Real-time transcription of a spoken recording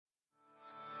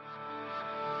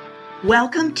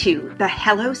Welcome to the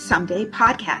Hello Someday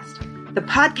podcast, the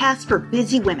podcast for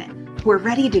busy women who are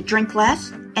ready to drink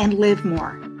less and live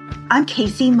more. I'm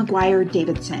Casey McGuire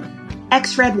Davidson,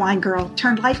 ex-red wine girl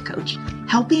turned life coach,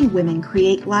 helping women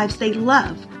create lives they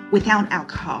love without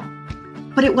alcohol.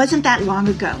 But it wasn't that long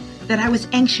ago that I was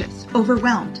anxious,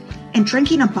 overwhelmed, and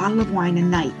drinking a bottle of wine a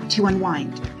night to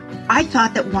unwind. I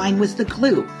thought that wine was the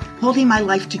glue holding my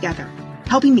life together,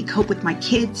 helping me cope with my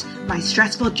kids, my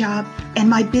stressful job, and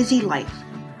my busy life.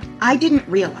 I didn't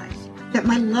realize that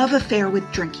my love affair with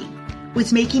drinking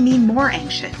was making me more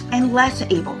anxious and less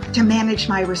able to manage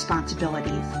my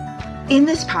responsibilities. In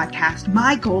this podcast,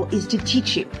 my goal is to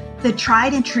teach you the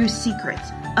tried and true secrets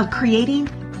of creating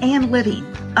and living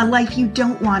a life you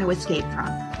don't want to escape from.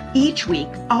 Each week,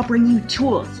 I'll bring you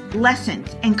tools,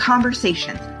 lessons, and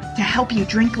conversations to help you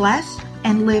drink less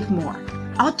and live more.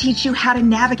 I'll teach you how to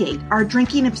navigate our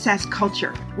drinking-obsessed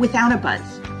culture without a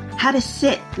buzz, how to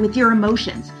sit with your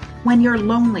emotions when you're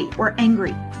lonely or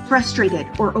angry, frustrated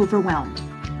or overwhelmed,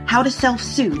 how to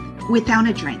self-soothe without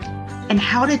a drink, and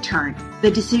how to turn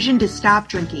the decision to stop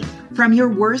drinking from your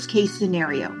worst-case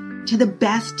scenario to the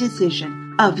best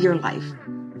decision of your life.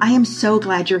 I am so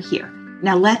glad you're here.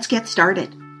 Now let's get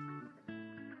started.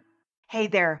 Hey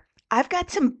there. I've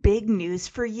got some big news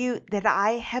for you that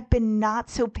I have been not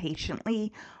so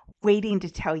patiently waiting to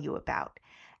tell you about.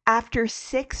 After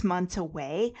 6 months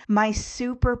away, my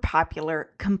super popular,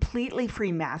 completely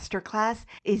free masterclass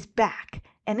is back,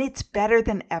 and it's better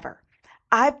than ever.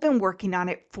 I've been working on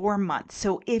it for months,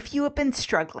 so if you have been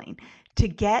struggling to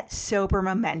get sober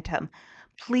momentum,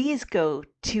 please go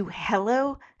to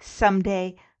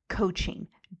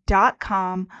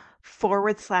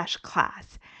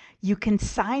hellosomedaycoaching.com/class. You can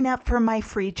sign up for my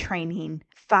free training,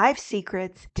 5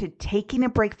 Secrets to Taking a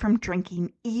Break from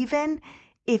Drinking, even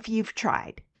if you've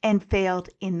tried and failed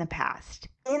in the past.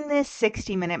 In this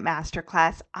 60-minute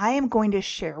masterclass, I am going to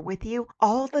share with you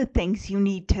all the things you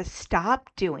need to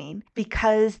stop doing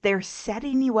because they're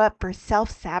setting you up for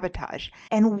self-sabotage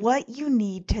and what you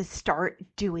need to start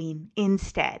doing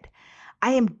instead.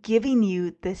 I am giving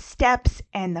you the steps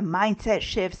and the mindset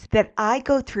shifts that I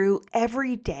go through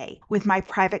every day with my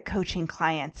private coaching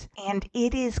clients, and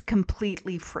it is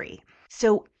completely free.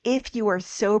 So if you are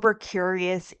sober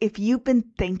curious, if you've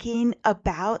been thinking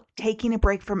about taking a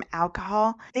break from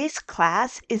alcohol, this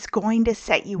class is going to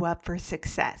set you up for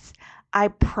success. I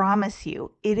promise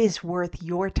you, it is worth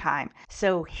your time.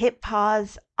 So hit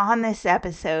pause on this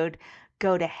episode,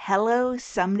 go to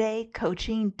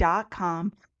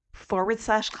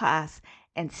hellosomedaycoaching.com/class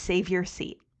and save your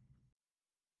seat.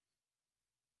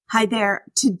 Hi there.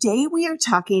 Today we are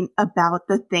talking about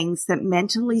the things that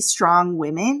mentally strong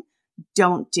women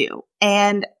don't do.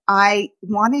 And I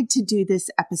wanted to do this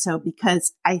episode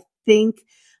because I think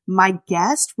my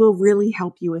guest will really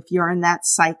help you if you're in that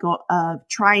cycle of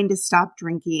trying to stop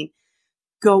drinking,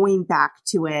 going back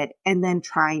to it, and then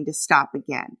trying to stop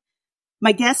again.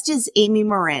 My guest is Amy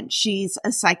Morin. She's a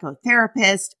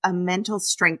psychotherapist, a mental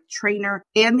strength trainer,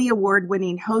 and the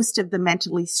award-winning host of the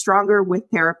Mentally Stronger with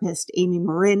Therapist Amy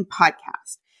Morin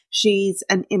podcast. She's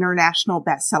an international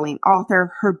best-selling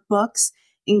author. Her books,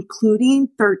 including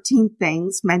 13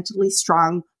 Things Mentally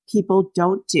Strong People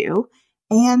Don't Do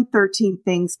and 13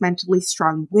 Things Mentally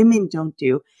Strong Women Don't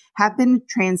Do, have been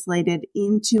translated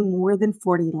into more than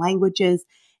 40 languages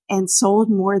and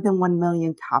sold more than 1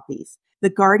 million copies. The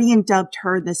Guardian dubbed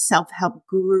her the self-help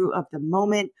guru of the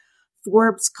moment.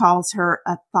 Forbes calls her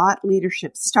a thought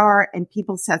leadership star, and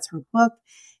People says her book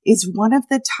is one of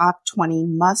the top 20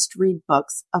 must-read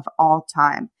books of all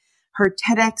time. Her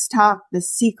TEDx talk, The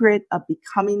Secret of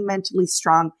Becoming Mentally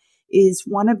Strong, is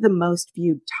one of the most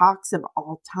viewed talks of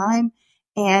all time,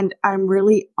 and I'm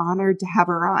really honored to have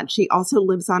her on. She also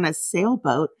lives on a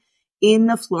sailboat in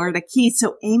the Florida Keys.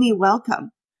 So Amy,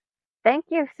 welcome.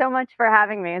 Thank you so much for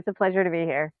having me. It's a pleasure to be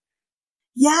here.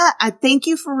 Yeah, thank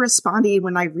you for responding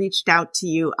when I reached out to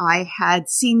you. I had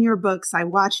seen your books, I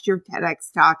watched your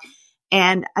TEDx talk,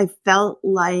 and I felt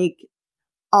like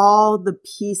all the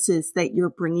pieces that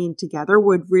you're bringing together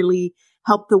would really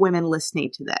help the women listening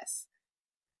to this.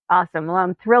 Awesome. Well,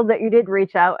 I'm thrilled that you did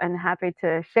reach out and happy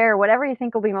to share whatever you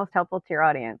think will be most helpful to your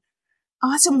audience.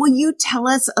 Awesome. Will you tell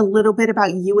us a little bit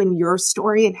about you and your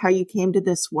story and how you came to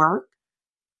this work?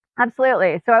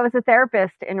 Absolutely. So I was a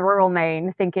therapist in rural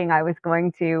Maine, thinking I was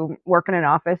going to work in an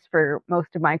office for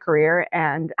most of my career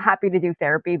and happy to do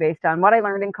therapy based on what I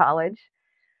learned in college.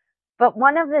 But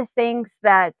one of the things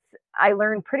that I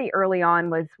learned pretty early on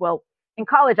was, well, in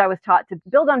college, I was taught to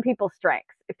build on people's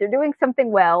strengths. If they're doing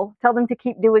something well, tell them to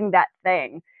keep doing that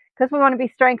thing because we want to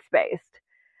be strengths-based.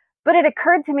 But it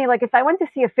occurred to me, like, if I went to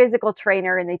see a physical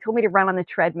trainer and they told me to run on the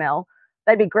treadmill,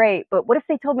 that'd be great. But what if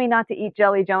they told me not to eat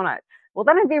jelly donuts? Well,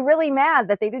 then I'd be really mad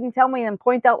that they didn't tell me and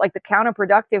point out like the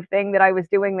counterproductive thing that I was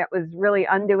doing that was really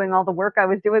undoing all the work I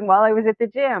was doing while I was at the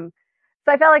gym.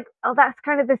 So I felt like, oh, that's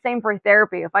kind of the same for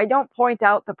therapy. If I don't point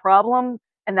out the problem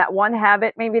and that one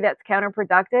habit maybe that's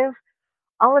counterproductive,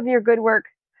 all of your good work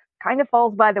kind of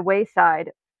falls by the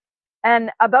wayside.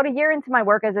 And about a year into my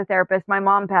work as a therapist, my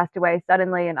mom passed away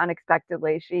suddenly and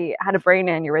unexpectedly. She had a brain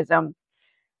aneurysm.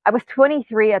 I was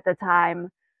 23 at the time.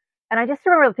 And I just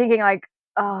remember thinking, like,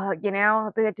 oh,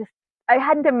 I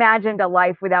hadn't imagined a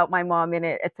life without my mom in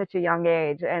it at such a young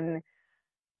age. And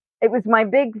it was my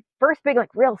first big,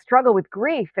 like, real struggle with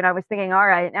grief. And I was thinking, all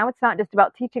right, now it's not just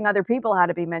about teaching other people how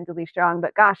to be mentally strong,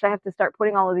 but gosh, I have to start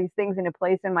putting all of these things into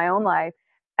place in my own life.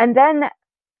 And then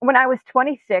when I was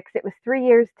 26, it was 3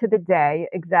 years to the day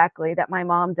exactly that my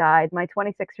mom died. My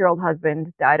 26-year-old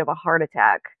husband died of a heart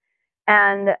attack.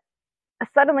 And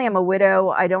suddenly I'm a widow.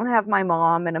 I don't have my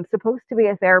mom, and I'm supposed to be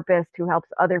a therapist who helps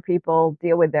other people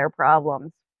deal with their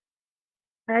problems.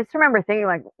 And I just remember thinking,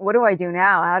 like, what do I do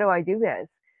now? How do I do this?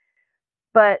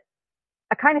 But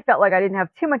I kind of felt like I didn't have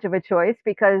too much of a choice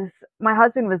because my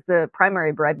husband was the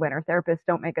primary breadwinner. Therapists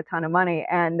don't make a ton of money,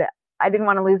 and I didn't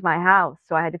want to lose my house.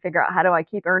 So I had to figure out, how do I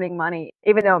keep earning money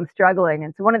even though I'm struggling?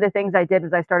 And so one of the things I did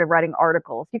was I started writing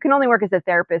articles. You can only work as a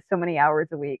therapist so many hours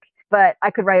a week, but I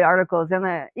could write articles in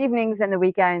the evenings and the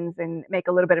weekends and make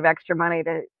a little bit of extra money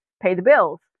to pay the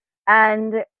bills.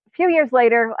 And a few years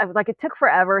later, I was like, it took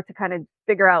forever to kind of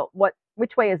figure out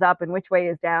which way is up and which way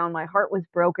is down. My heart was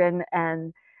broken,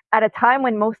 and at a time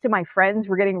when most of my friends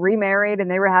were getting remarried and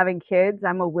they were having kids,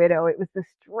 I'm a widow. It was the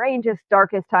strangest,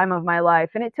 darkest time of my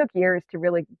life. And it took years to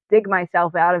really dig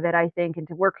myself out of it, I think, and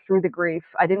to work through the grief.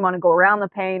 I didn't want to go around the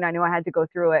pain. I knew I had to go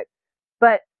through it.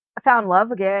 But I found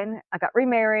love again. I got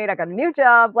remarried. I got a new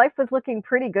job. Life was looking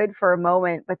pretty good for a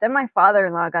moment. But then my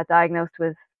father-in-law got diagnosed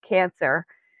with cancer.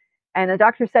 And the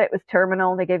doctor said it was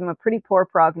terminal. They gave him a pretty poor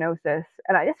prognosis.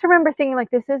 And I just remember thinking, like,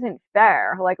 this isn't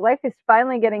fair. Like, life is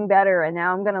finally getting better, and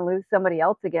now I'm going to lose somebody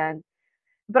else again.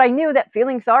 But I knew that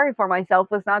feeling sorry for myself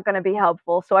was not going to be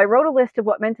helpful. So I wrote a list of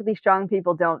what mentally strong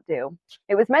people don't do.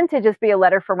 It was meant to just be a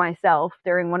letter for myself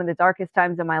during one of the darkest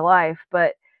times of my life.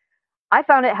 But I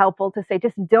found it helpful to say,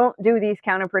 just don't do these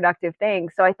counterproductive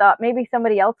things. So I thought maybe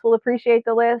somebody else will appreciate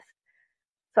the list.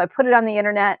 So I put it on the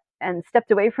internet and stepped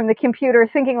away from the computer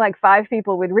thinking like 5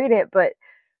 people would read it, but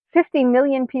 50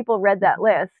 million people read that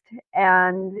list.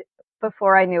 And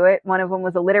before I knew it, one of them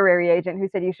was a literary agent who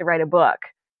said, you should write a book.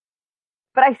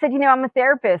 But I said, I'm a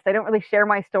therapist. I don't really share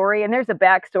my story. And there's a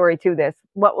backstory to this.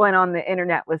 What went on the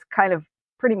internet was kind of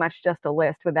pretty much just a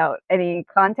list without any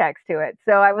context to it.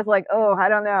 So I was like, oh, I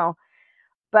don't know.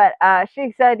 But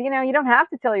she said, you don't have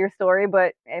to tell your story,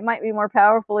 but it might be more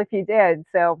powerful if you did.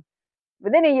 So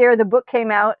within a year, the book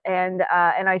came out, and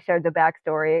I shared the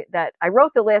backstory that I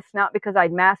wrote the list not because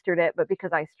I'd mastered it, but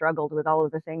because I struggled with all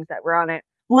of the things that were on it.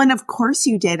 Well, and of course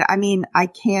you did. I mean, I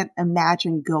can't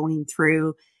imagine going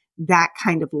through that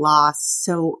kind of loss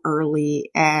so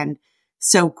early and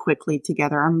so quickly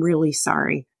together. I'm really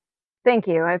sorry. Thank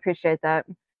you. I appreciate that.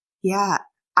 Yeah.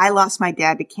 I lost my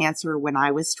dad to cancer when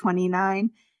I was 29,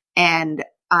 and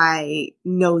I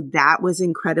know that was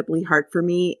incredibly hard for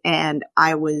me, and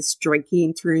I was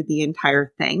drinking through the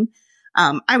entire thing.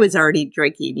 I was already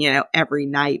drinking, every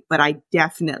night, but I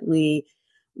definitely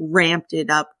ramped it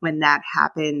up when that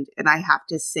happened. And I have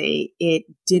to say, it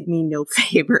did me no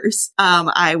favors.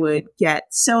 I would get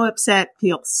so upset,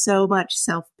 feel so much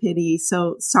self-pity,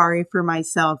 so sorry for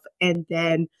myself, and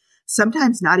then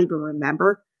sometimes not even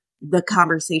remember the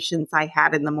conversations I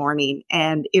had in the morning.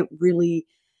 And it really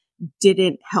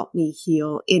didn't help me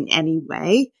heal in any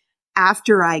way.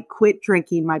 After I quit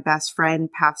drinking, my best friend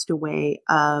passed away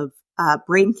of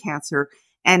brain cancer,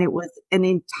 and it was an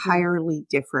entirely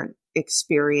different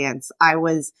experience. I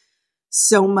was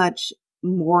so much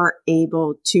more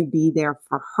able to be there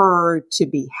for her, to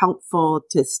be helpful,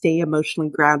 to stay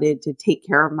emotionally grounded, to take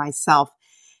care of myself.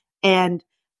 And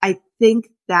I think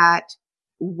that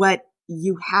what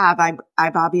you have, I've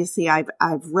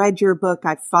read your book,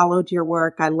 I've followed your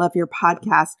work, I love your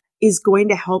podcast, is going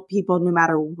to help people no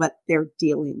matter what they're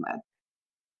dealing with.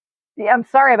 Yeah, I'm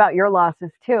sorry about your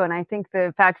losses too. And I think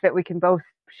the fact that we can both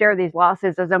share these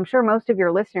losses, as I'm sure most of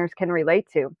your listeners can relate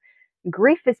to.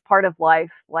 Grief is part of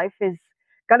life. Life is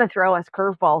going to throw us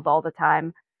curveballs all the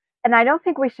time. And I don't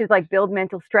think we should build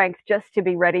mental strength just to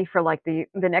be ready for the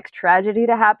next tragedy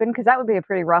to happen, because that would be a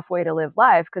pretty rough way to live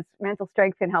life, because mental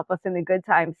strength can help us in the good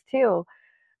times too.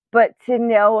 But to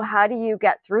know, how do you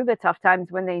get through the tough times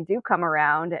when they do come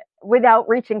around without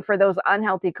reaching for those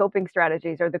unhealthy coping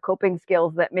strategies or the coping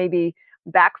skills that maybe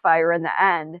backfire in the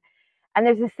end. And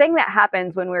there's this thing that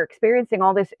happens when we're experiencing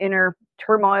all this inner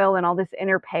turmoil and all this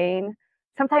inner pain.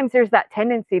 Sometimes there's that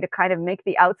tendency to kind of make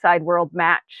the outside world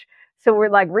match. So we're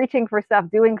like reaching for stuff,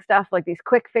 doing stuff like these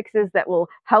quick fixes that will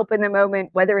help in the moment,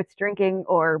 whether it's drinking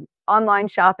or online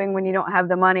shopping when you don't have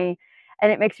the money.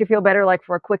 And it makes you feel better like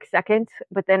for a quick second,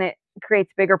 but then it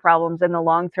creates bigger problems in the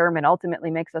long term and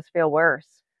ultimately makes us feel worse.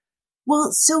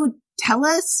 Well, so tell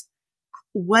us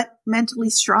what mentally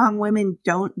strong women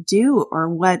don't do, or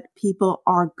what people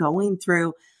are going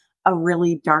through a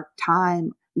really dark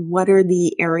time. What are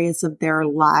the areas of their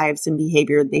lives and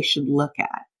behavior they should look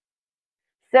at?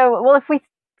 So, well, if we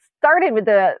started with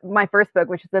my first book,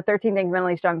 which is the 13 things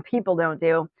mentally strong people don't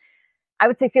do, I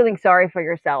would say feeling sorry for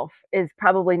yourself is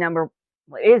probably number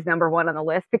one on the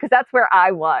list, because that's where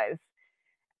I was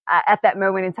at that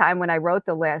moment in time when I wrote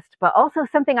the list. But also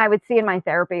something I would see in my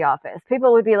therapy office.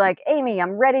 People would be like, Amy,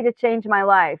 I'm ready to change my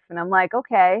life. And I'm like,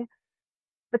 okay.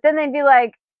 But then they'd be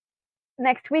like,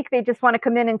 next week, they just want to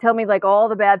come in and tell me like all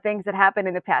the bad things that happened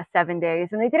in the past 7 days.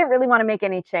 And they didn't really want to make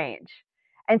any change.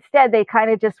 Instead, they kind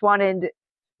of just wanted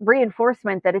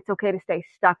reinforcement that it's okay to stay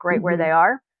stuck right where they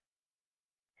are.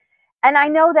 And I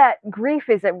know that grief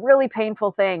is a really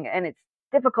painful thing and it's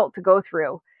difficult to go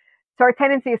through. So our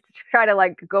tendency is to try to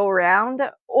like go around,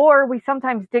 or we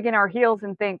sometimes dig in our heels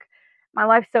and think, my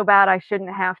life's so bad, I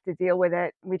shouldn't have to deal with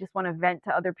it. We just want to vent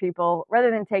to other people rather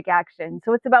than take action.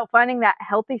 So it's about finding that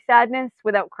healthy sadness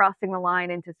without crossing the line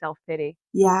into self-pity.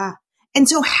 Yeah. And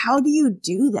so how do you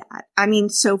do that? I mean,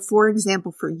 so for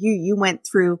example, for you, you went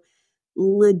through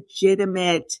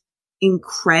legitimate,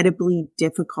 incredibly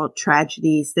difficult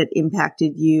tragedies that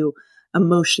impacted you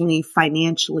emotionally,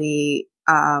 financially,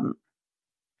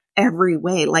 every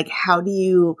way. Like, how do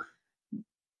you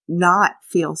not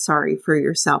feel sorry for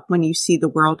yourself when you see the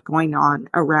world going on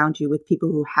around you with people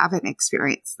who haven't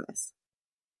experienced this?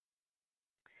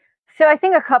 So I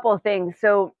think a couple of things.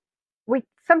 So we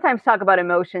sometimes talk about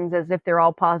emotions as if they're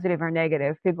all positive or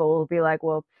negative. People will be like,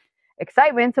 well,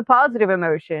 excitement's a positive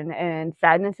emotion and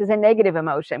sadness is a negative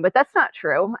emotion, but that's not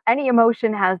true. Any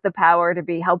emotion has the power to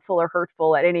be helpful or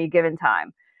hurtful at any given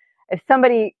time. If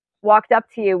somebody walked up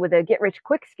to you with a get rich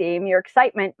quick scheme, your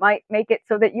excitement might make it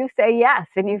so that you say yes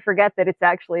and you forget that it's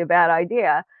actually a bad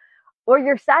idea. Or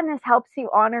your sadness helps you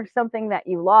honor something that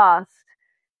you lost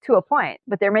to a point.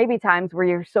 But there may be times where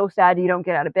you're so sad you don't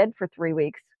get out of bed for 3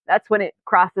 weeks. That's when it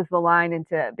crosses the line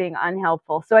into being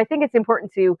unhelpful. So I think it's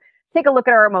important to take a look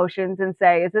at our emotions and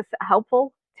say, is this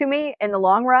helpful to me in the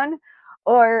long run?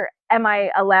 Or am I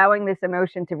allowing this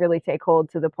emotion to really take hold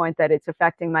to the point that it's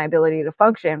affecting my ability to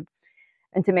function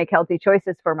and to make healthy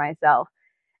choices for myself?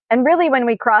 And really, when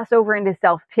we cross over into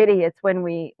self-pity, it's when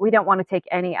we don't want to take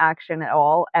any action at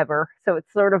all, ever. So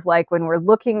it's sort of like when we're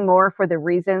looking more for the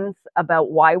reasons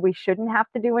about why we shouldn't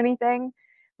have to do anything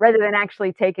rather than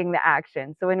actually taking the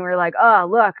action. So when we're like, oh,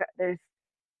 look, there's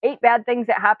 8 bad things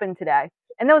that happened today.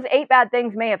 And those 8 bad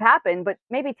things may have happened, but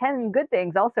maybe 10 good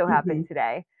things also happened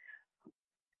today.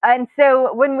 And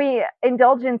so when we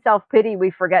indulge in self-pity,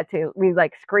 we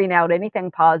like screen out anything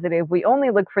positive. We only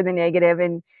look for the negative.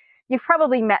 And you've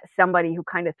probably met somebody who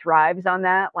kind of thrives on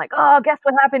that. Like, oh, guess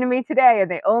what happened to me today? And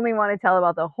they only want to tell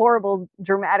about the horrible,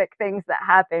 dramatic things that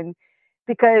happen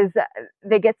because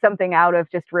they get something out of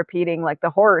just repeating like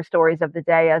the horror stories of the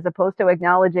day, as opposed to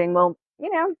acknowledging, well,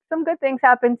 some good things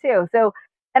happen too. So,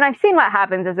 and I've seen what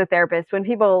happens as a therapist when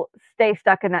people stay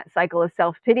stuck in that cycle of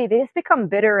self-pity. They just become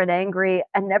bitter and angry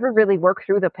and never really work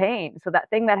through the pain. So that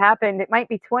thing that happened, it might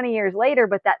be 20 years later,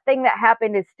 but that thing that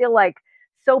happened is still like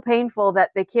so painful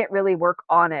that they can't really work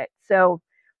on it. So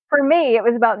for me, it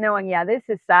was about knowing, yeah, this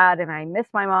is sad and I miss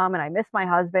my mom and I miss my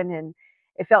husband. And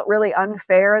it felt really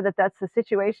unfair that that's the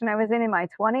situation I was in my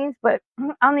 20s. But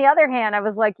on the other hand, I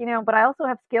was like, but I also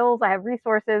have skills. I have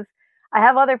resources. I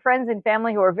have other friends and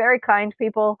family who are very kind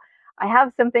people. I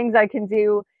have some things I can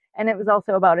do. And it was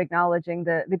also about acknowledging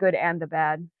the good and the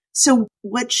bad. So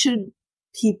what should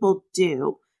people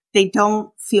do? They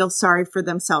don't feel sorry for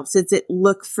themselves. Is it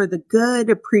look for the good,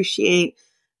 appreciate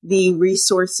the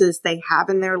resources they have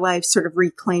in their life, sort of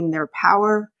reclaim their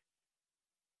power?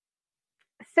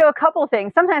 So a couple of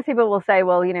things. Sometimes people will say,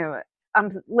 well,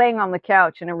 I'm laying on the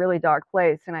couch in a really dark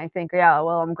place. And I think, yeah,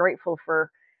 well, I'm grateful for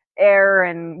air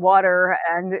and water,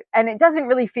 and it doesn't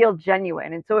really feel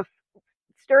genuine. And so if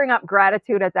stirring up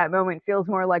gratitude at that moment feels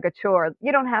more like a chore,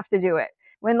 you don't have to do it.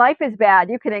 When life is bad,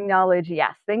 you can acknowledge,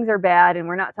 yes, things are bad. And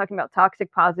we're not talking about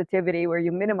toxic positivity where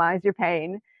you minimize your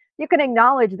pain. You can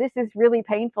acknowledge this is really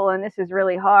painful and this is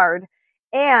really hard.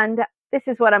 and this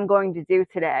is what I'm going to do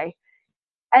today.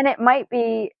 And it might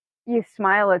be you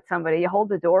smile at somebody, you hold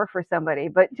the door for somebody,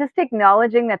 but just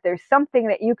acknowledging that there's something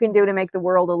that you can do to make the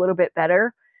world a little bit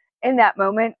better in that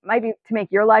moment, might be to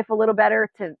make your life a little better,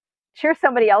 to cheer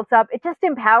somebody else up. It just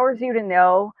empowers you to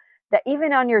know that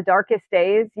even on your darkest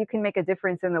days, you can make a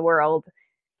difference in the world.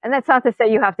 And that's not to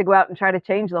say you have to go out and try to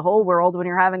change the whole world when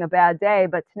you're having a bad day,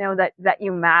 but to know that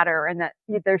you matter and that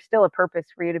there's still a purpose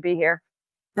for you to be here.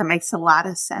 That makes a lot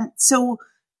of sense. So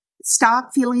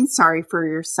stop feeling sorry for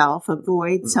yourself,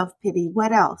 avoid self-pity.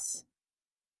 What else?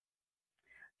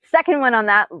 Second one on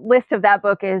that list of that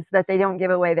book is that they don't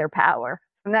give away their power.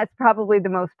 And that's probably the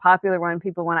most popular one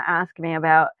people want to ask me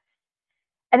about.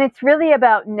 And it's really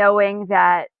about knowing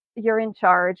that you're in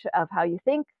charge of how you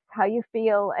think, how you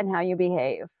feel, and how you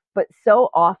behave. But so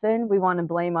often we want to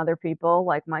blame other people,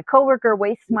 like my coworker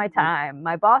wastes my time,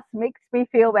 my boss makes me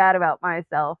feel bad about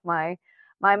myself, my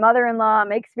mother-in-law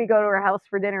makes me go to her house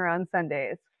for dinner on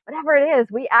Sundays. Whatever it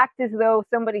is, we act as though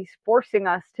somebody's forcing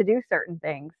us to do certain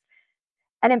things.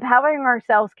 And empowering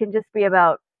ourselves can just be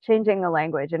about changing the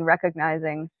language and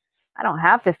recognizing I don't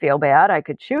have to feel bad. I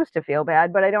could choose to feel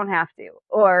bad, but I don't have to.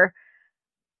 Or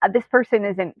this person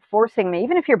isn't forcing me.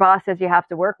 Even if your boss says you have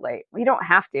to work late, you don't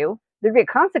have to. There'd be a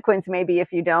consequence maybe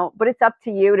if you don't, but it's up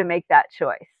to you to make that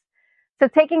choice. So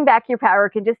taking back your power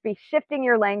can just be shifting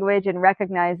your language and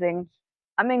recognizing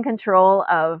I'm in control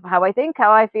of how I think,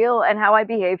 how I feel, and how I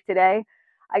behave today.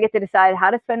 I get to decide how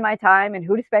to spend my time and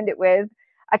who to spend it with.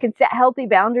 I can set healthy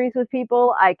boundaries with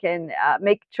people. I can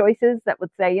make choices that would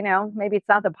say, maybe it's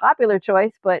not the popular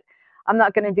choice, but I'm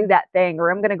not going to do that thing, or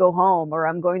I'm going to go home, or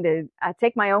I'm going to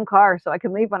take my own car so I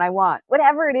can leave when I want.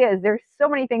 Whatever it is, there's so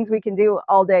many things we can do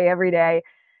all day, every day,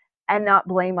 and not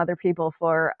blame other people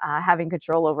for having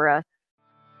control over us.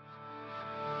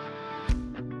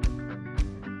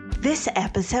 This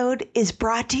episode is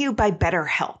brought to you by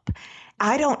BetterHelp.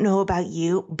 I don't know about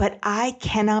you, but I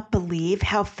cannot believe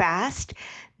how fast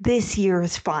this year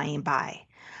is flying by.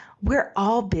 We're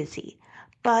all busy,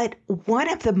 but one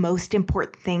of the most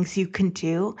important things you can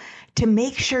do to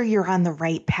make sure you're on the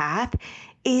right path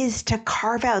is to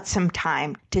carve out some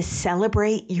time to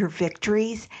celebrate your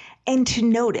victories and to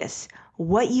notice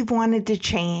what you've wanted to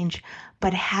change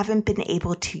but haven't been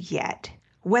able to yet.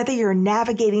 Whether you're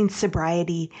navigating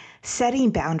sobriety, setting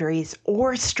boundaries,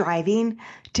 or striving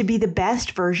to be the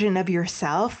best version of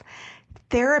yourself,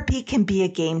 therapy can be a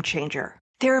game changer.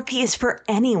 Therapy is for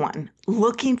anyone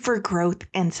looking for growth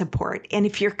and support. And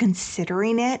if you're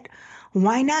considering it,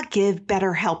 why not give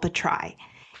BetterHelp a try?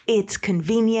 It's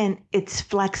convenient, it's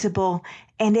flexible,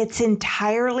 and it's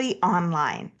entirely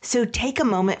online. So take a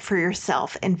moment for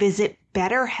yourself and visit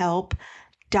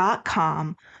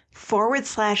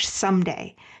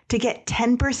BetterHelp.com/someday to get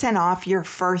 10% off your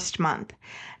first month.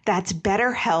 That's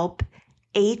BetterHelp,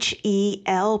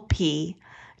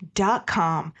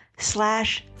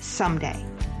 HELP.com/someday.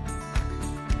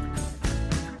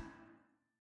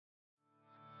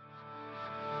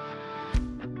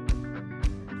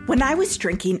 When I was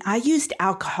drinking, I used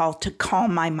alcohol to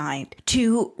calm my mind,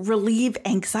 to relieve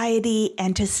anxiety,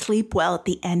 and to sleep well at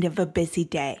the end of a busy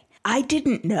day. I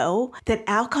didn't know that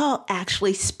alcohol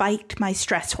actually spiked my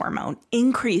stress hormone,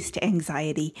 increased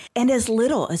anxiety, and as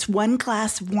little as one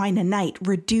glass of wine a night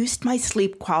reduced my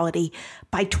sleep quality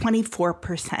by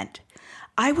 24%.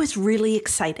 I was really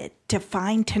excited to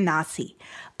find Tanasi,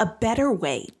 a better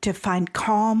way to find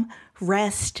calm,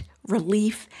 rest,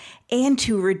 relief, and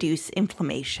to reduce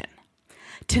inflammation.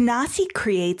 Tanasi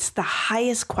creates the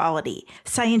highest quality,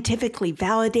 scientifically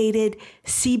validated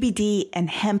CBD and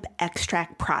hemp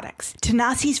extract products.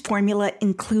 Tanasi's formula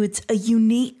includes a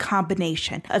unique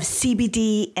combination of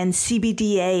CBD and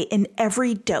CBDA in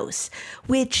every dose,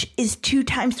 which is 2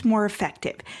 times more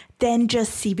effective than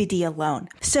just CBD alone.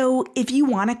 So if you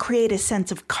want to create a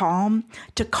sense of calm,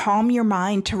 to calm your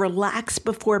mind, to relax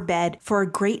before bed for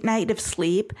a great night of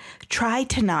sleep, try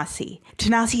Tanasi.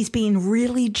 Tanasi's being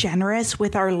really generous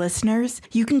with our listeners.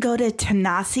 You can go to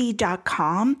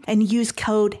tanasi.com and use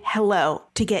code HELLO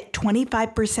to get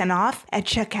 25% off at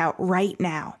checkout right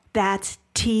now. That's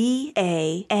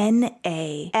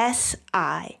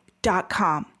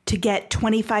TANASI.com to get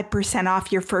 25%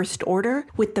 off your first order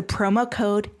with the promo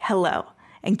code HELLO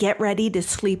and get ready to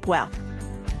sleep well.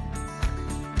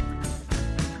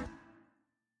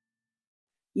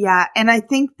 Yeah. And I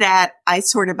think that I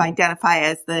sort of identify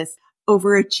as this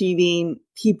overachieving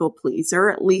people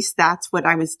pleaser. At least that's what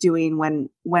I was doing when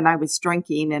I was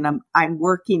drinking, and I'm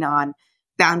working on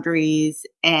boundaries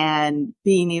and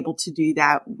being able to do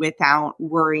that without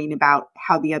worrying about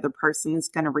how the other person is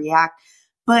going to react.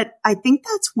 But I think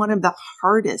that's one of the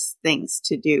hardest things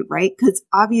to do, right? Because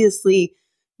obviously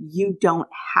you don't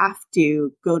have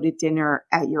to go to dinner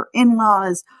at your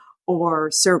in-laws or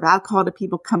serve alcohol to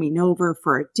people coming over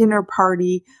for a dinner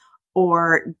party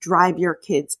or drive your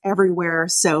kids everywhere.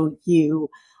 So you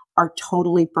are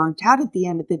totally burnt out at the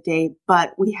end of the day.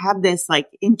 But we have this like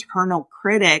internal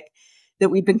critic that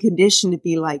we've been conditioned to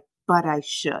be like, but I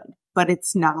should, but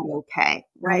it's not okay.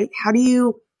 Right. How do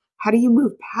you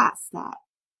move past that?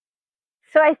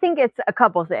 So I think it's a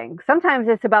couple things. Sometimes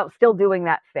it's about still doing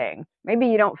that thing. Maybe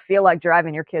you don't feel like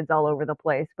driving your kids all over the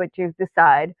place, but you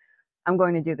decide, I'm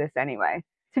going to do this anyway.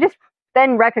 So just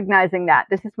then recognizing that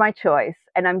this is my choice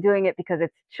and I'm doing it because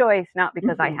it's choice, not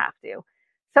because I have to.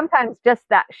 Sometimes just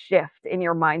that shift in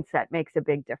your mindset makes a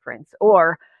big difference.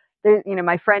 Or,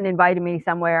 my friend invited me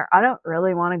somewhere. I don't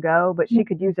really want to go, but she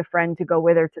could use a friend to go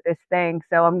with her to this thing.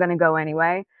 So I'm going to go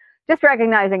anyway. Just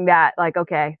recognizing that, like,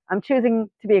 okay, I'm choosing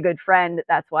to be a good friend.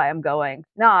 That's why I'm going.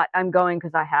 Not I'm going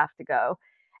because I have to go.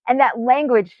 And that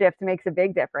language shift makes a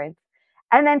big difference.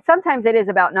 And then sometimes it is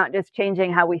about not just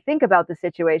changing how we think about the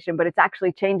situation, but it's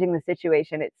actually changing the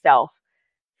situation itself.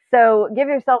 So give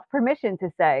yourself permission to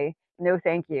say, no,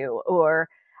 thank you. Or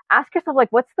ask yourself,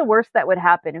 like, what's the worst that would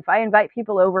happen? If I invite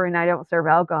people over and I don't serve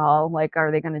alcohol, like,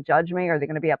 are they going to judge me? Are they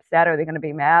going to be upset? Are they going to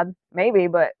be mad? Maybe,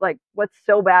 but like, what's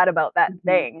so bad about that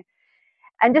thing?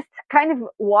 And just kind of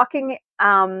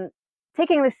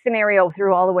taking this scenario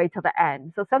through all the way to the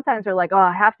end. So sometimes we're like, oh,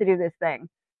 I have to do this thing.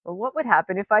 Well, what would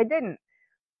happen if I didn't?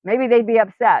 Maybe they'd be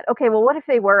upset. Okay, well, what if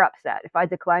they were upset if I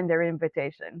declined their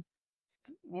invitation?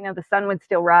 The sun would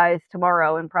still rise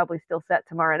tomorrow and probably still set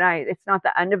tomorrow night. It's not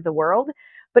the end of the world.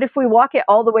 But if we walk it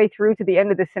all the way through to the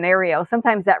end of the scenario,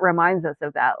 sometimes that reminds us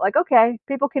of that. Like, okay,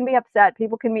 people can be upset.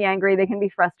 People can be angry. They can be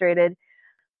frustrated.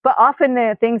 But often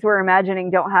the things we're imagining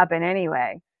don't happen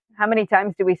anyway. How many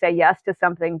times do we say yes to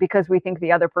something because we think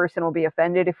the other person will be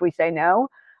offended if we say no?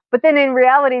 But then in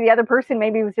reality, the other person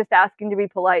maybe was just asking to be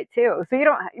polite too. So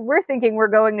we're thinking we're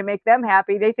going to make them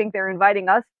happy. They think they're inviting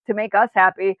us to make us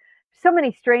happy. So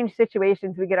many strange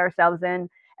situations we get ourselves in.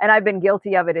 And I've been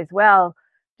guilty of it as well.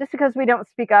 Just because we don't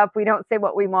speak up, we don't say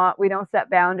what we want, we don't set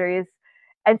boundaries.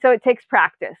 And so it takes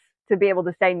practice to be able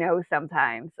to say no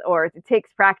sometimes, or it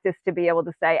takes practice to be able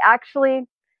to say, actually,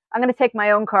 I'm going to take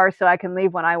my own car so I can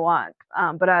leave when I want,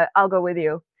 but I'll go with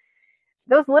you.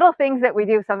 Those little things that we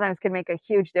do sometimes can make a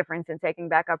huge difference in taking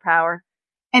back our power.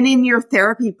 And in your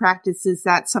therapy practice, is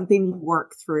that something you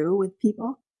work through with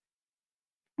people?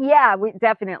 Yeah,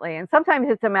 definitely. And sometimes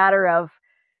it's a matter of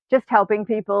just helping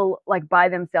people like buy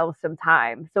themselves some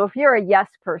time. So if you're a yes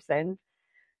person,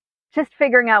 just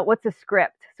figuring out what's a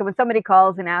script. So when somebody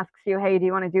calls and asks you, hey, do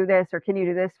you want to do this? Or can you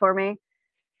do this for me?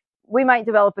 We might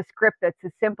develop a script that's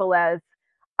as simple as,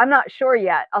 I'm not sure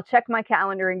yet. I'll check my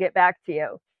calendar and get back to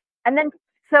you. And then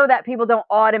so that people don't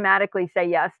automatically say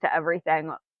yes to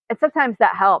everything. And sometimes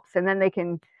that helps. And then they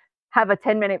can have a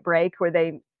 10-minute break where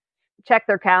they check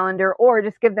their calendar or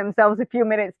just give themselves a few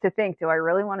minutes to think, do I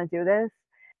really want to do this?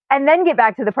 And then get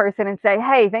back to the person and say,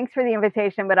 hey, thanks for the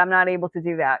invitation, but I'm not able to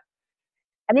do that.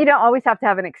 And you don't always have to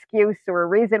have an excuse or a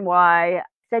reason why.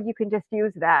 Instead, you can just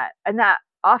use that. And that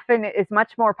often is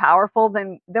much more powerful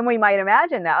than we might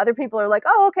imagine. That other people are like,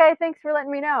 oh, okay, thanks for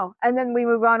letting me know. And then we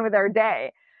move on with our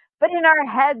day. But in our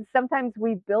heads, sometimes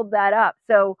we build that up.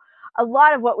 So a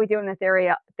lot of what we do in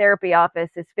the therapy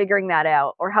office is figuring that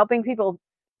out, or helping people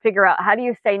figure out, how do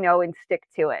you say no and stick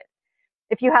to it?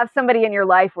 If you have somebody in your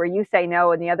life where you say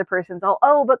no and the other person's all,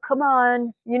 oh, but come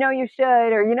on, you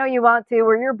should, or you want to,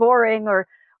 or you're boring, or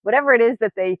whatever it is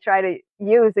that they try to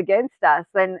use against us,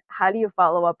 then how do you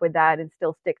follow up with that and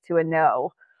still stick to a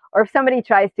no? Or if somebody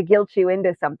tries to guilt you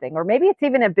into something, or maybe it's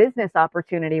even a business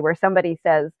opportunity where somebody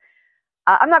says,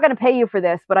 I'm not going to pay you for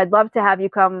this, but I'd love to have you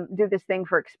come do this thing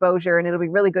for exposure and it'll be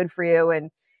really good for you.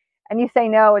 And you say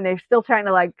no, and they're still trying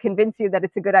to like convince you that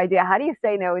it's a good idea. How do you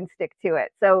say no and stick to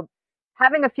it? So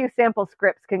having a few sample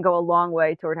scripts can go a long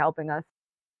way toward helping us.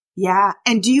 Yeah.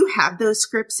 And do you have those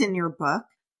scripts in your book?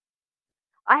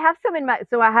 I have some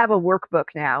so I have a workbook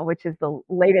now, which is the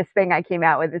latest thing I came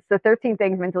out with. It's the 13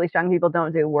 Things Mentally Strong People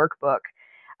Don't Do workbook,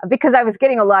 because I was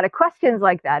getting a lot of questions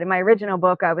like that. In my original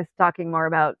book, I was talking more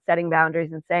about setting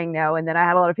boundaries and saying no. And then I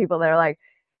had a lot of people that are like,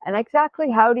 and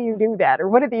exactly how do you do that? Or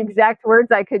what are the exact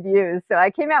words I could use? So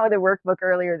I came out with a workbook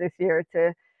earlier this year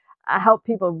to help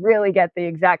people really get the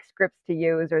exact scripts to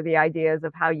use, or the ideas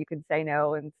of how you can say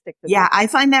no and stick to Yeah, I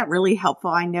find that really helpful.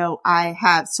 I know I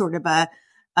have sort of a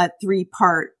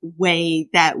 3-part way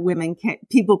that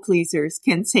people pleasers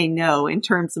can say no, in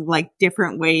terms of like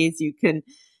different ways you can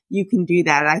do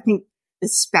that. I think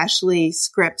especially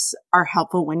scripts are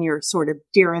helpful when you're sort of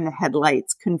deer in the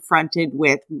headlights, confronted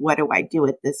with what do I do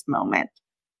at this moment?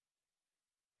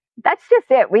 That's just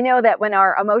it. We know that when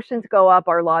our emotions go up,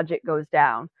 our logic goes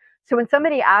down. So when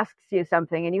somebody asks you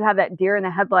something and you have that deer in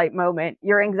the headlight moment,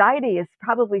 your anxiety is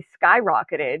probably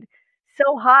skyrocketed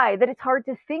so high that it's hard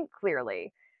to think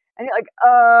clearly. And you're like,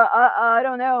 I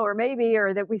don't know, or maybe,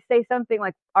 or that we say something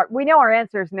like, we know our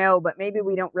answer is no, but maybe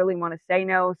we don't really want to say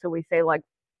no. So we say like,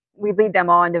 we lead them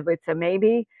on to it's a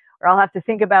maybe, or I'll have to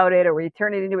think about it, or we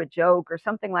turn it into a joke or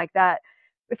something like that.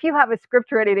 If you have a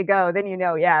script ready to go, then you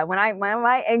know, yeah, when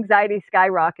my anxiety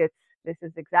skyrockets, this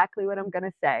is exactly what I'm going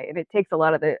to say. And it takes a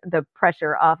lot of the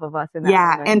pressure off of us in that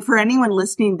moment. And for anyone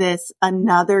listening to this,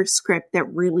 another script that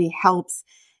really helps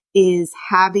is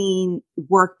having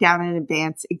worked out in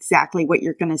advance exactly what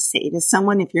you're going to say to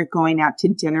someone if you're going out to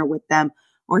dinner with them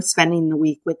or spending the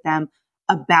week with them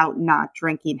about not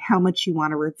drinking, how much you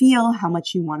want to reveal, how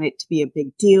much you want it to be a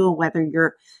big deal, whether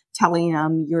you're telling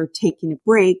them you're taking a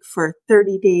break for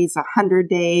 30 days, 100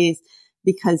 days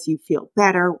because you feel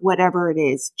better, whatever it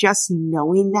is, just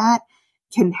knowing that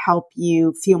can help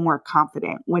you feel more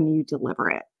confident when you deliver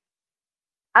it.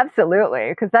 Absolutely.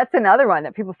 Because that's another one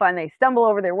that people find they stumble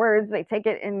over their words. They take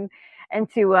it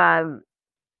into a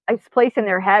place in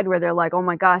their head where they're like, oh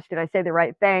my gosh, did I say the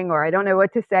right thing? Or I don't know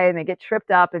what to say. And they get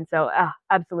tripped up. And so,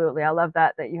 absolutely. I love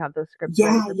that you have those scripts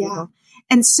ready for people.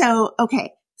 And so,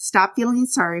 okay, stop feeling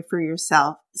sorry for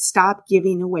yourself. Stop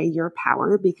giving away your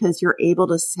power because you're able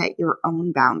to set your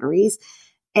own boundaries.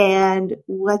 And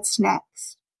what's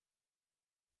next?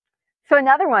 So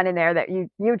another one in there that you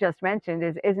just mentioned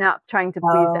is not trying to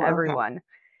please everyone. Okay.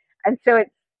 And so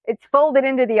it's folded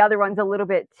into the other ones a little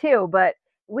bit too, but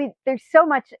there's so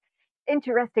much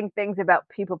interesting things about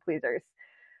people pleasers.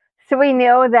 So we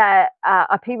know that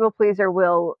a people pleaser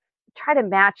will try to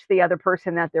match the other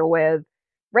person that they're with,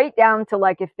 right down to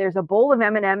like if there's a bowl of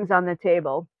M&Ms on the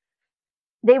table,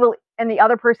 they will, and the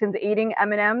other person's eating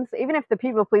M&Ms, even if the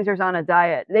people pleaser's on a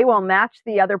diet, they will match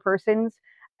the other person's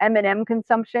M&M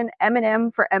consumption,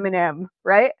 M&M for M&M,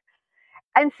 right?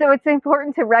 And so it's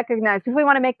important to recognize if we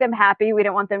want to make them happy, we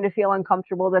don't want them to feel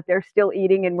uncomfortable that they're still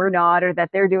eating and we're not, or that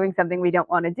they're doing something we don't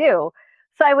want to do.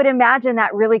 So I would imagine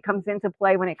that really comes into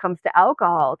play when it comes to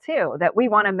alcohol too, that we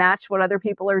want to match what other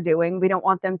people are doing. We don't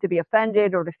want them to be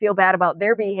offended or to feel bad about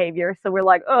their behavior. So we're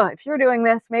like, oh, if you're doing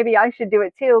this, maybe I should do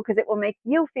it too, because it will make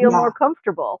you feel more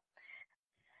comfortable.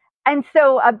 And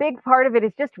so a big part of it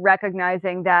is just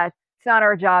recognizing that it's not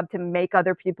our job to make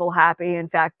other people happy. In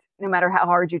fact, no matter how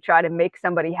hard you try to make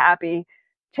somebody happy,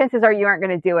 chances are you aren't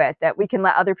going to do it, that we can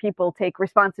let other people take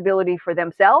responsibility for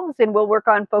themselves and we'll work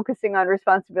on focusing on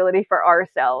responsibility for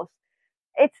ourselves.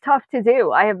 It's tough to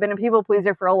do. I have been a people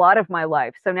pleaser for a lot of my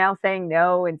life. So now saying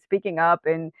no and speaking up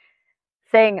and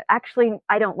saying, actually,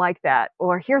 I don't like that,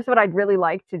 or here's what I'd really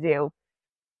like to do,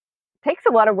 takes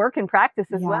a lot of work and practice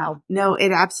as well. No,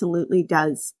 it absolutely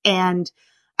does. And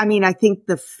I mean, I think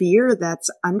the fear that's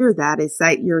under that is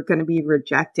that you're going to be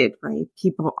rejected, right?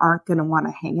 People aren't going to want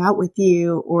to hang out with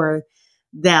you, or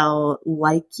they'll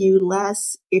like you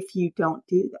less if you don't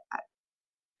do that.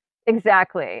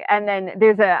 Exactly. And then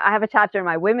I have a chapter in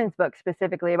my women's book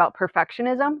specifically about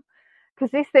perfectionism, because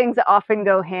these things often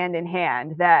go hand in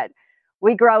hand, that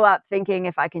we grow up thinking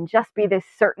if I can just be this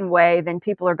certain way, then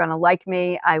people are going to like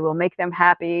me. I will make them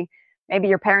happy. Maybe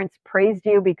your parents praised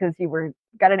you because you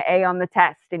got an A on the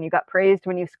test and you got praised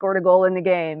when you scored a goal in the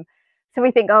game. So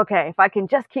we think, okay, if I can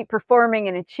just keep performing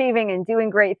and achieving and doing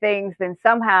great things, then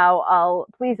somehow I'll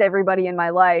please everybody in my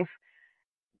life.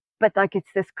 But like it's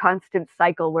this constant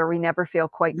cycle where we never feel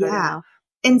quite good enough.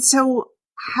 And so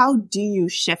how do you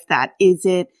shift that? Is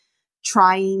it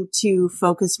trying to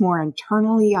focus more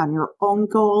internally on your own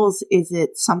goals? Is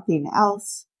it something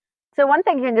else? So one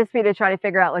thing can just be to try to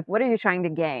figure out, like, what are you trying to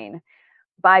gain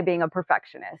by being a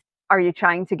perfectionist? Are you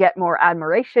trying to get more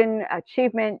admiration,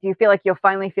 achievement? Do you feel like you'll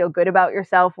finally feel good about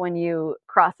yourself when you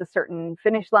cross a certain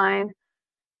finish line?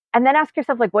 And then ask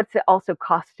yourself, like, what's it also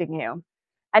costing you?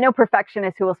 I know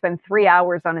perfectionists who will spend 3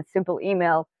 hours on a simple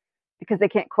email because they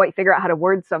can't quite figure out how to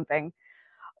word something.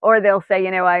 Or they'll say,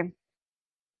 I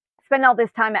spend all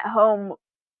this time at home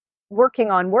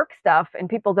working on work stuff, and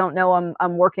people don't know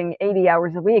I'm working 80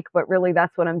 hours a week, but really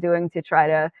that's what I'm doing to try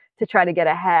to get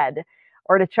ahead,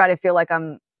 or to try to feel like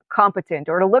I'm competent,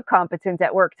 or to look competent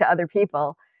at work to other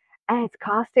people. And it's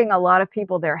costing a lot of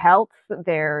people their health,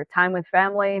 their time with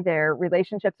family, their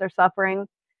relationships are suffering.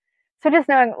 So just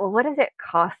knowing, well, what is it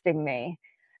costing me?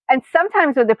 And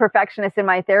sometimes with the perfectionist in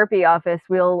my therapy office,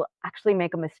 we'll actually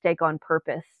make a mistake on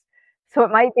purpose. So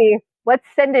it might be, let's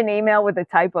send an email with a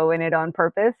typo in it on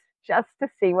purpose just to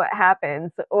see what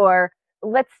happens. Or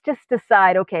let's just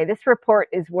decide, okay, this report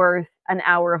is worth an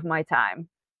hour of my time.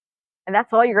 And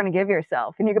that's all you're going to give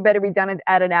yourself. And you better be done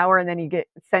at an hour, and then you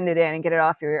send it in and get it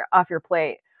off your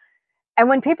plate. And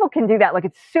when people can do that, like,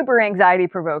 it's super anxiety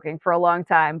provoking for a long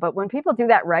time. But when people do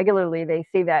that regularly, they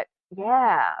see that,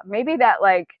 yeah, maybe that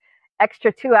like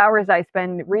extra 2 hours I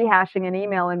spend rehashing an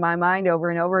email in my mind over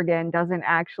and over again doesn't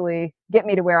actually get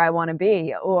me to where I want to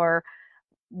be. Or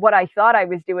what I thought I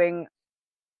was doing,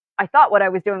 I thought what I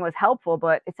was doing was helpful,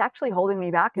 but it's actually holding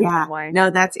me back in some way. No,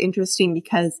 that's interesting,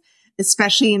 because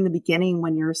especially in the beginning,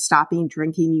 when you're stopping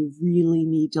drinking, you really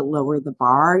need to lower the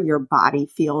bar. Your body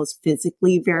feels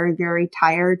physically very, very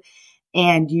tired,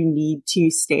 and you need to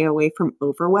stay away from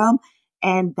overwhelm.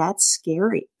 And that's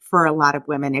scary for a lot of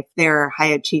women if they're high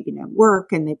achieving at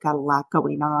work and they've got a lot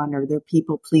going on, or they're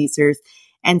people pleasers.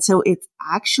 And so it's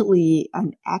actually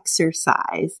an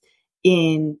exercise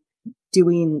in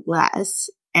doing less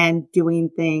and doing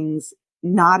things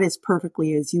not as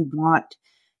perfectly as you want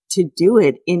to do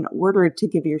it, in order to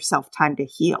give yourself time to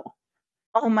heal.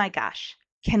 Oh my gosh.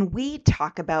 Can we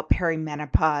talk about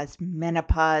perimenopause,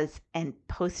 menopause, and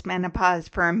postmenopause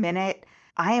for a minute?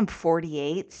 I am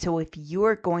 48, so if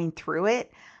you're going through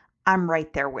it, I'm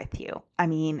right there with you. I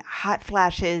mean, hot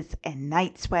flashes and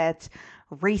night sweats,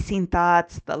 racing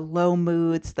thoughts, the low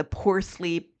moods, the poor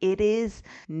sleep, it is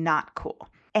not cool.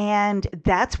 And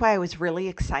that's why I was really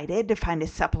excited to find a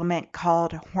supplement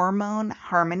called Hormone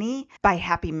Harmony by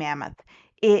Happy Mammoth.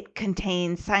 It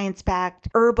contains science-backed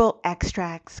herbal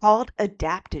extracts called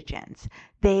adaptogens.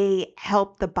 They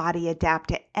help the body adapt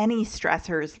to any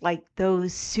stressors, like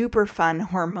those super fun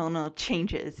hormonal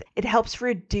changes. It helps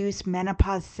reduce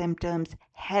menopause symptoms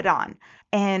head on.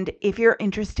 And if you're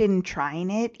interested in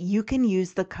trying it, you can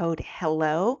use the code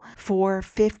HELLO for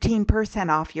 15%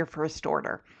 off your first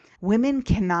order. Women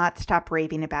cannot stop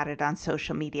raving about it on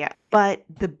social media, but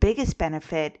the biggest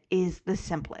benefit is the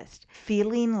simplest,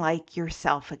 feeling like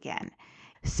yourself again.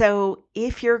 So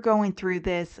if you're going through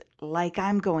this, like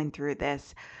I'm going through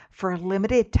this, for a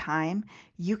limited time,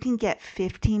 you can get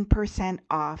 15%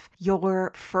 off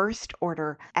your first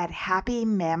order at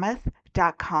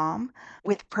happymammoth.com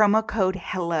with promo code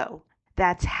HELLO.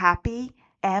 That's happy,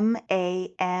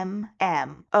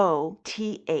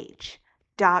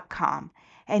 MAMMOTH.com.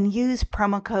 And use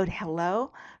promo code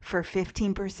HELLO for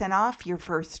 15% off your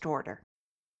first order.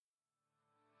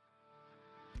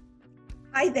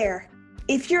 Hi there.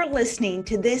 If you're listening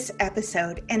to this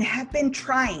episode and have been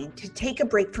trying to take a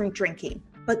break from drinking,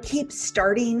 but keep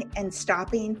starting and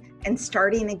stopping and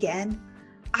starting again,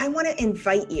 I want to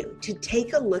invite you to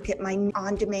take a look at my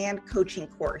on-demand coaching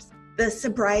course, the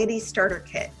Sobriety Starter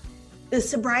Kit. The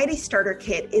Sobriety Starter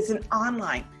Kit is an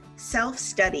online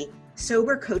self-study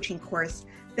sober coaching course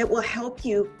that will help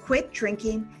you quit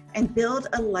drinking and build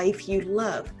a life you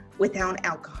love without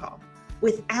alcohol,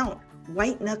 without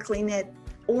white-knuckling it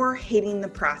or hating the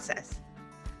process.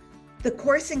 The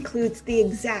course includes the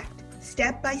exact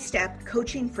step-by-step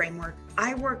coaching framework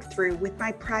I work through with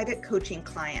my private coaching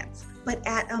clients, but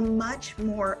at a much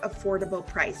more affordable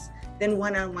price than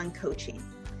one-on-one coaching.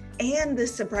 And the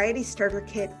Sobriety Starter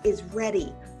Kit is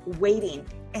ready, waiting,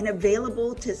 and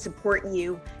available to support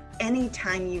you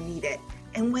anytime you need it,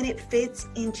 and when it fits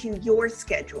into your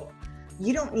schedule.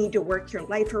 You don't need to work your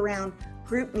life around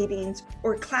group meetings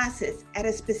or classes at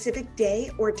a specific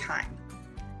day or time.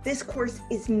 This course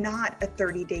is not a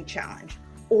 30-day challenge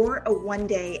or a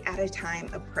one-day at a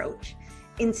time approach.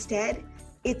 Instead,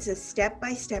 it's a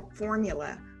step-by-step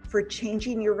formula for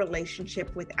changing your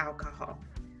relationship with alcohol.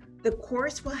 The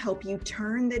course will help you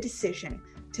turn the decision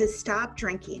to stop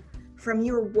drinking from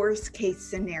your worst-case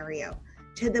scenario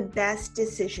to the best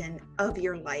decision of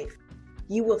your life.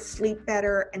 You will sleep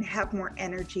better and have more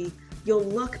energy. You'll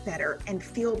look better and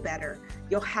feel better.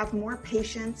 You'll have more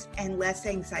patience and less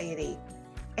anxiety.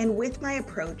 And with my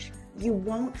approach, you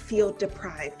won't feel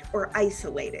deprived or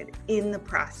isolated in the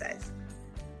process.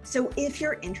 So if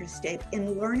you're interested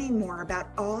in learning more about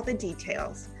all the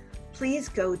details, please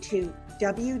go to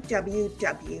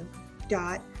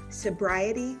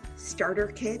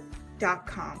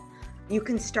www.sobrietystarterkit.com. You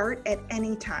can start at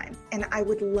any time, and I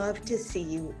would love to see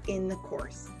you in the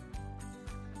course.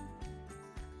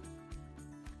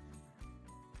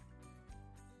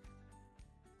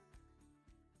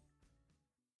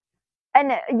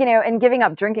 And, and giving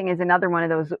up drinking is another one of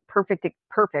those perfect,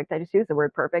 I just used the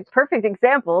word perfect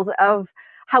examples of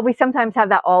how we sometimes have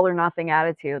that all or nothing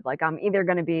attitude. Like, I'm either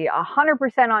going to be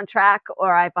 100% on track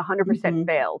or I've 100%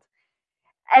 failed.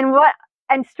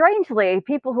 And strangely,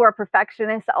 people who are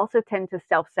perfectionists also tend to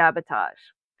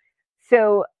self-sabotage.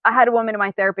 So I had a woman in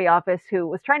my therapy office who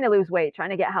was trying to lose weight, trying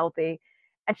to get healthy.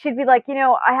 And she'd be like,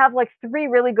 I have like 3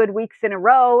 really good weeks in a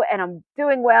row and I'm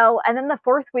doing well. And then the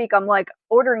fourth week, I'm like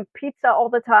ordering pizza all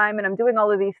the time and I'm doing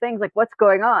all of these things. Like, what's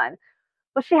going on?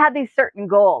 Well, she had these certain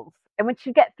goals. And when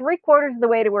she'd get 3/4 of the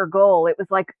way to her goal, it was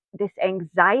like this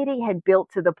anxiety had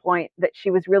built to the point that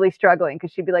she was really struggling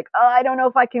because she'd be like, oh, I don't know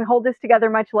if I can hold this together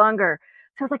much longer.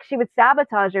 So it's like she would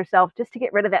sabotage herself just to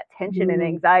get rid of that tension and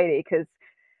anxiety because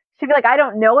she'd be like, I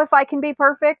don't know if I can be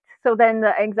perfect. So then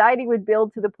the anxiety would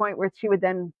build to the point where she would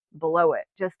then blow it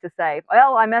just to say,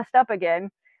 well, I messed up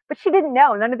again. But she didn't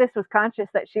know. None of this was conscious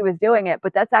that she was doing it.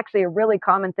 But that's actually a really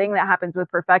common thing that happens with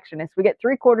perfectionists. We get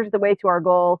 3/4 of the way to our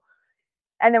goal,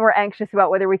 and then we're anxious about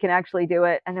whether we can actually do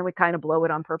it. And then we kind of blow it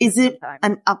on purpose. Is it sometimes.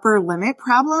 An upper limit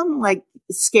problem? Like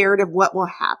scared of what will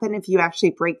happen if you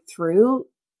actually break through,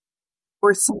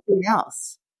 or something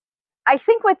else? I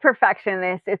think with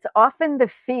perfectionists, it's often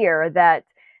the fear that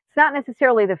it's not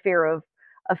necessarily the fear of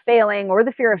failing or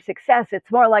the fear of success.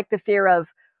 It's more like the fear of,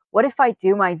 what if I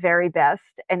do my very best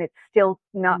and it's still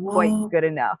not quite good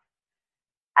enough?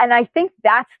 And I think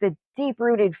that's the deep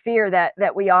rooted fear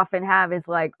that we often have is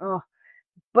like, oh,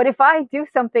 but if I do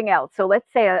something else. So let's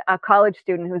say a college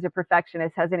student who's a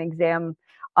perfectionist has an exam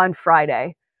on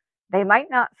Friday. They might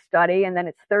not study and then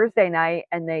it's Thursday night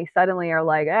and they suddenly are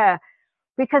like,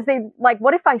 because they like,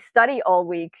 what if I study all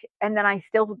week and then I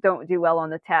still don't do well on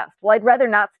the test? Well, I'd rather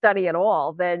not study at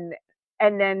all and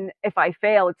then if I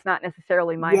fail, it's not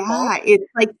necessarily my fault. Yeah,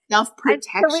 it's like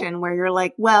self-protection where you're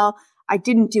like, well, I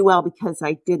didn't do well because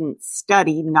I didn't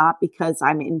study, not because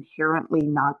I'm inherently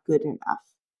not good enough.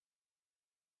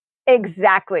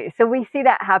 Exactly. So we see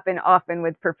that happen often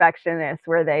with perfectionists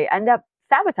where they end up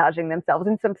sabotaging themselves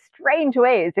in some strange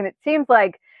ways. And it seems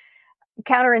like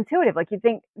counterintuitive. Like you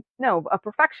think, no, a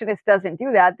perfectionist doesn't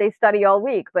do that. They study all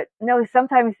week. But no,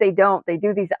 sometimes they don't. They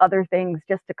do these other things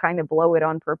just to kind of blow it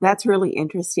on purpose. That's really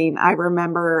interesting. I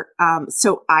remember,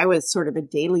 so I was sort of a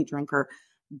daily drinker,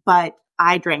 but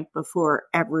I drank before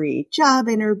every job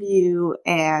interview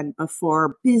and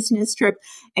before business trip.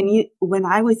 And when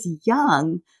I was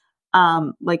young,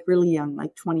 like really young,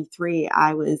 like 23,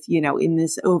 I was, in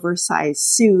this oversized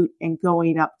suit and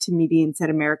going up to meetings at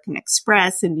American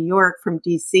Express in New York from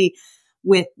DC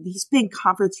with these big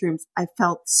conference rooms. I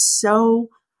felt so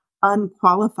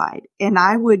unqualified and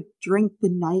I would drink the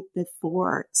night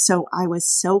before. So I was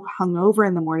so hungover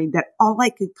in the morning that all I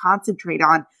could concentrate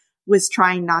on was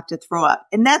trying not to throw up.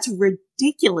 And that's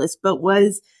ridiculous, but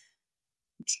was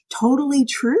totally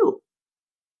true.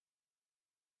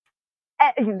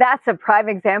 That's a prime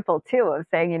example too of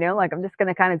saying, like I'm just going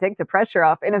to kind of take the pressure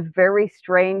off in a very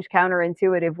strange,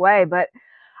 counterintuitive way. But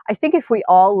I think if we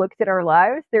all looked at our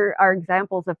lives, there are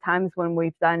examples of times when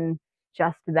we've done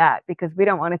just that because we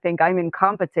don't want to think I'm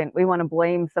incompetent. We want to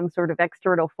blame some sort of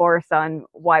external force on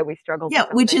why we struggle. Yeah,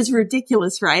 which is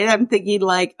ridiculous, right? I'm thinking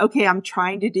like, okay, I'm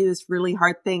trying to do this really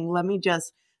hard thing. Let me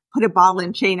just put a ball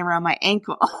and chain around my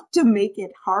ankle to make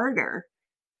it harder.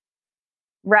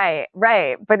 Right.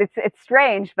 But it's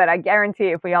strange, but I guarantee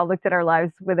if we all looked at our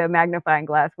lives with a magnifying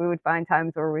glass, we would find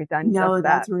times where we've done just that.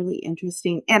 That's really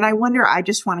interesting. And I wonder, I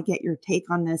just want to get your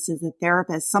take on this as a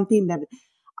therapist. Something that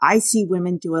I see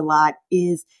women do a lot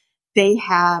is they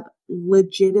have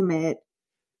legitimate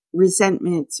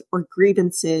resentments or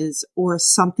grievances or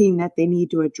something that they need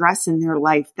to address in their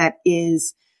life that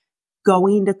is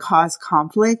going to cause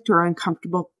conflict or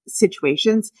uncomfortable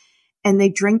situations. And they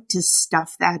drink to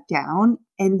stuff that down.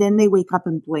 And then they wake up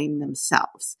and blame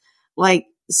themselves, like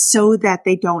so that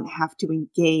they don't have to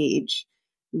engage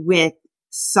with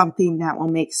something that will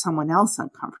make someone else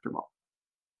uncomfortable.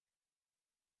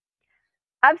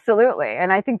 Absolutely.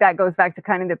 And I think that goes back to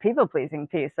kind of the people pleasing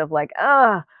piece of like,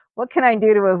 what can I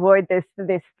do to avoid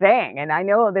this thing? And I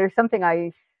know there's something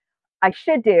I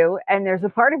should do. And there's a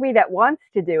part of me that wants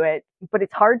to do it, but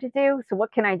it's hard to do. So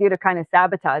what can I do to kind of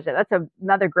sabotage it? That's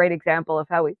another great example of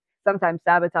how we sometimes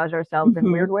sabotage ourselves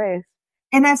in weird ways.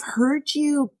 And I've heard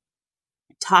you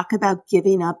talk about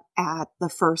giving up at the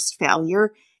first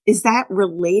failure. Is that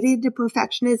related to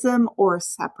perfectionism or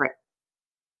separate?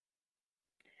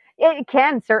 It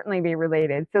can certainly be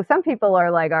related. So some people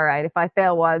are like, all right, if I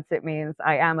fail once, it means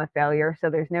I am a failure. So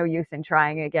there's no use in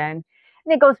trying again.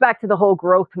 And it goes back to the whole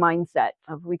growth mindset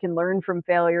of we can learn from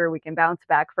failure, we can bounce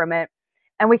back from it,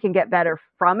 and we can get better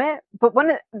from it. But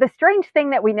the strange thing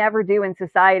that we never do in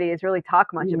society is really talk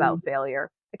much about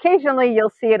failure. Occasionally you'll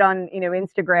see it on,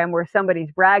 Instagram where somebody's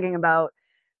bragging about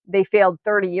they failed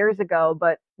 30 years ago,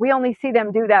 but we only see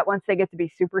them do that once they get to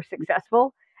be super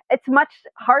successful. It's much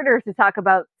harder to talk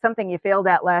about something you failed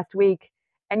at last week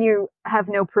and you have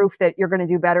no proof that you're going to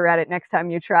do better at it next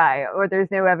time you try, or there's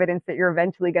no evidence that you're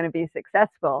eventually going to be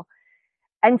successful.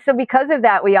 And so because of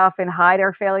that, we often hide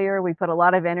our failure. We put a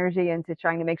lot of energy into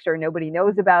trying to make sure nobody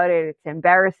knows about it. It's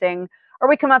embarrassing. Or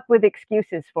we come up with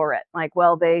excuses for it. Like,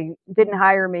 well, they didn't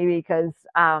hire me because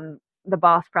the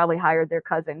boss probably hired their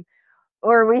cousin.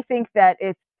 Or we think that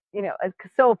it's,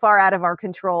 so far out of our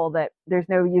control that there's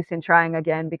no use in trying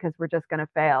again because we're just going to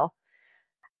fail.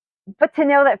 But to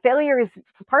know that failure is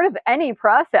part of any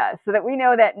process, so that we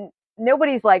know that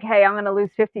nobody's like, hey, I'm going to lose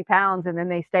 50 pounds, and then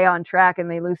they stay on track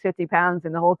and they lose 50 pounds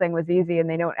and the whole thing was easy and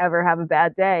they don't ever have a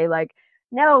bad day. Like,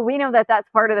 no, we know that that's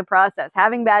part of the process,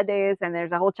 having bad days. And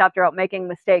there's a whole chapter about making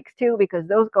mistakes too, because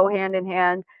those go hand in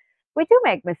hand. We do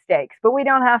make mistakes, but we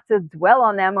don't have to dwell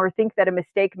on them or think that a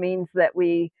mistake means that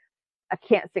we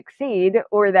can't succeed,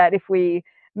 or that if we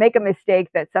make a mistake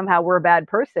that somehow we're a bad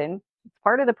person. It's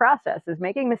part of the process, is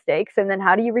making mistakes. And then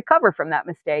how do you recover from that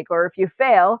mistake? Or if you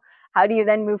fail, how do you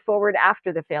then move forward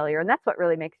after the failure? And that's what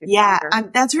really makes you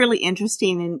stronger. That's really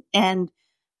interesting. And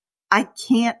I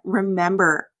can't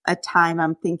remember a time,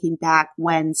 I'm thinking back,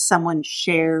 when someone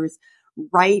shares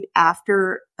right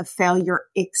after a failure,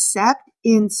 except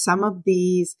in some of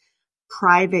these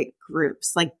private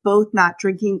groups, like both not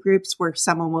drinking groups, where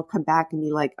someone will come back and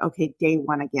be like, okay, day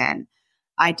one again,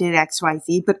 I did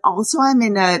XYZ, but also I'm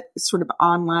in a sort of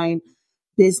online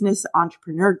business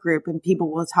entrepreneur group, and people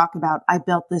will talk about, I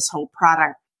built this whole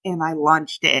product and I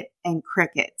launched it and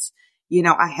crickets.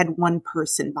 I had one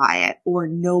person buy it or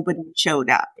nobody showed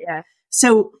up. Yeah.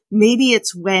 So maybe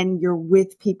it's when you're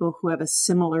with people who have a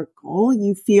similar goal,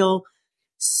 you feel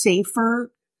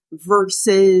safer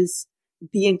versus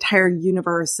the entire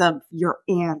universe of your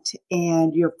aunt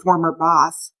and your former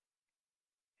boss.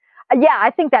 Yeah,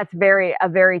 I think that's a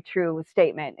very true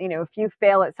statement. If you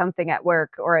fail at something at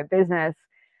work or at business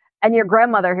and your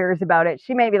grandmother hears about it,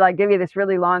 she may be like, give you this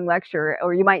really long lecture,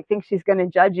 or you might think she's going to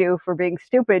judge you for being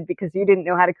stupid because you didn't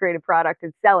know how to create a product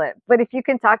and sell it. But if you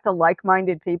can talk to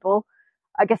like-minded people,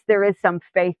 I guess there is some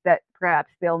faith that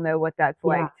perhaps they'll know what that's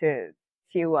like to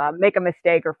make a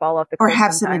mistake or fall off the cliff. Or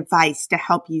have sometimes. some advice to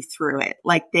help you through it.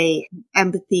 Like they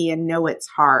empathy and know it's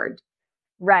hard.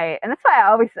 Right. And that's why I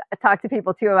always talk to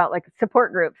people too about like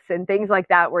support groups and things like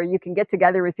that, where you can get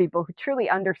together with people who truly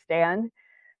understand,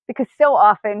 because so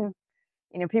often,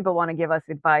 people want to give us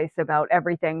advice about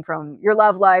everything from your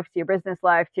love life to your business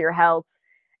life to your health.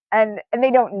 And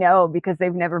they don't know because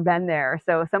they've never been there.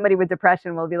 So somebody with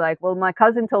depression will be like, well, my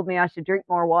cousin told me I should drink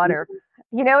more water,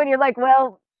 and you're like,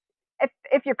 well,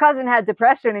 if your cousin had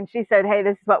depression and she said, hey,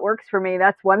 this is what works for me,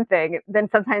 that's one thing. Then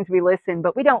sometimes we listen,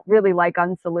 but we don't really like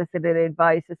unsolicited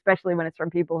advice, especially when it's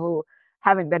from people who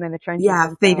haven't been in the trenches.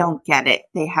 Yeah, if they don't get it.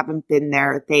 They haven't been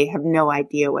there. They have no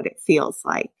idea what it feels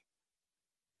like.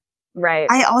 Right.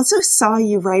 I also saw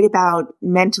you write about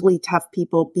mentally tough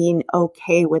people being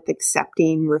okay with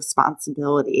accepting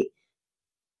responsibility.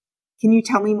 Can you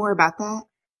tell me more about that?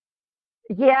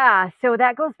 Yeah. So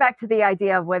that goes back to the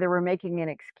idea of whether we're making an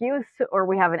excuse or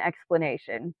we have an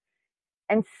explanation.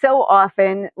 And so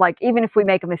often, like, even if we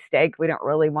make a mistake, we don't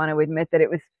really want to admit that it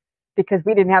was because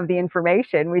we didn't have the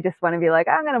information. We just want to be like,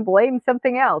 I'm going to blame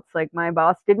something else. Like, my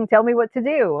boss didn't tell me what to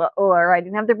do, or I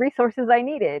didn't have the resources I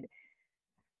needed.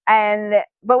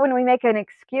 But when we make an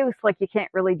excuse, like, you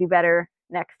can't really do better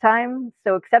next time.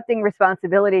 So accepting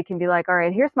responsibility can be like, all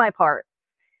right, here's my part.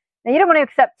 Now, you don't want to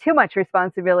accept too much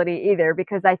responsibility either,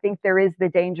 because I think there is the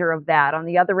danger of that. On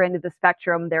the other end of the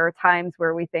spectrum, there are times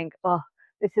where we think, oh,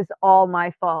 this is all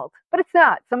my fault. But it's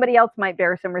not. Somebody else might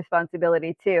bear some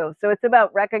responsibility too. So it's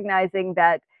about recognizing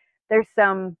that there's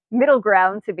some middle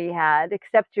ground to be had.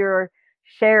 Accept your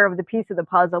share of the piece of the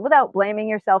puzzle without blaming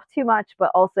yourself too much, but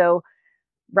also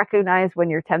recognize when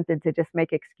you're tempted to just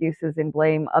make excuses and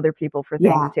blame other people for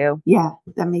things too. Yeah,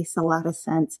 that makes a lot of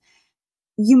sense.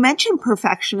 You mentioned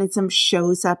perfectionism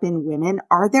shows up in women.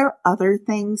 Are there other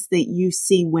things that you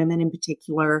see women in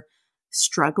particular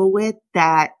struggle with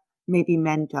that maybe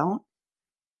men don't?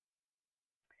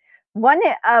 One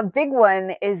big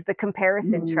one is the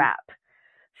comparison trap.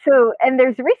 So, and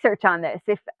there's research on this.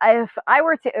 If I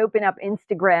were to open up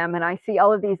Instagram and I see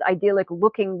all of these idyllic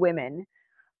looking women,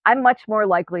 I'm much more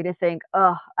likely to think,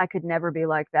 oh, I could never be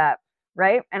like that,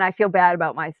 right? And I feel bad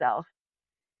about myself.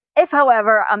 If,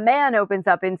 however, a man opens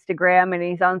up Instagram and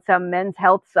he's on some men's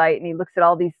health site and he looks at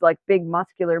all these like big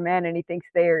muscular men and he thinks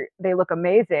they look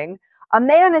amazing, a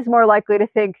man is more likely to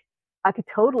think, I could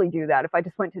totally do that if I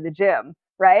just went to the gym,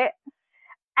 right?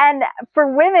 And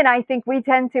for women, I think we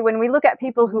tend to, when we look at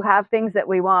people who have things that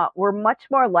we want, we're much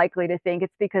more likely to think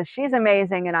it's because she's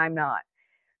amazing and I'm not,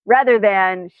 rather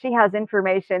than she has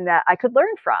information that I could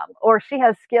learn from, or she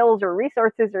has skills or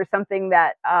resources or something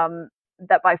that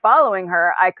that by following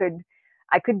her, I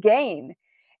could gain.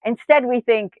 Instead, we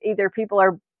think either people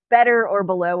are better or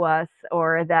below us,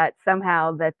 or that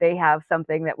somehow that they have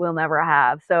something that we'll never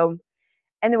have. So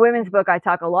in the women's book, I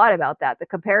talk a lot about that, the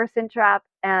comparison trap.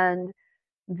 And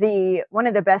one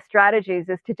of the best strategies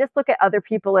is to just look at other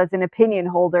people as an opinion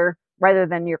holder rather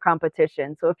than your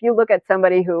competition. So if you look at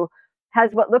somebody who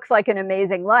has what looks like an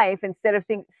amazing life, instead of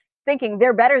thinking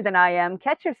they're better than I am,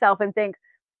 catch yourself and think,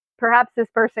 perhaps this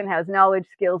person has knowledge,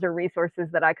 skills, or resources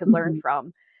that I could learn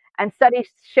from. And studies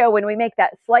show when we make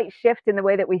that slight shift in the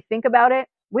way that we think about it,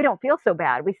 we don't feel so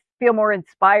bad. We feel more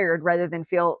inspired rather than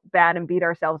feel bad and beat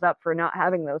ourselves up for not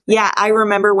having those things. Yeah, I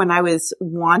remember when I was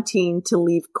wanting to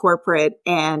leave corporate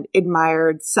and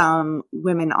admired some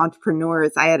women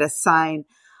entrepreneurs, I had a sign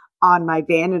on my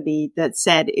vanity that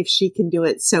said, if she can do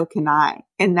it, so can I.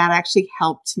 And that actually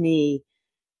helped me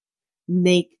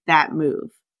make that move.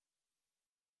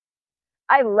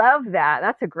 I love that.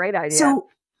 That's a great idea. So,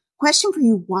 question for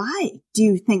you, why do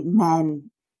you think men,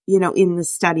 in the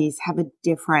studies have a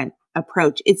different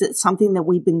approach? Is it something that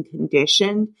we've been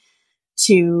conditioned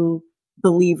to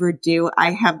believe or do?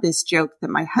 I have this joke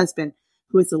that my husband,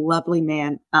 who is a lovely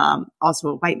man, also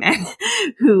a white man,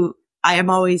 who I am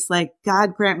always like,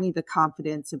 God grant me the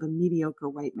confidence of a mediocre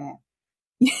white man.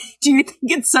 Do you think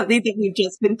it's something that we've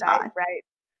just been taught? Right.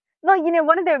 Well,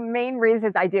 one of the main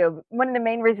reasons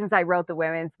I wrote the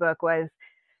women's book was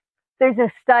there's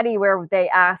a study where they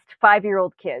asked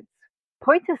 5-year-old kids,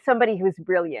 point to somebody who's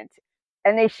brilliant.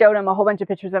 And they showed them a whole bunch of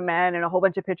pictures of men and a whole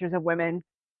bunch of pictures of women.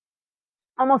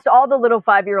 Almost all the little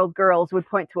 5-year-old girls would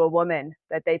point to a woman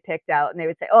that they picked out, and they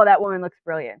would say, oh, that woman looks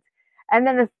brilliant. And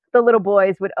then the little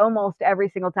boys would almost every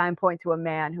single time point to a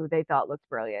man who they thought looked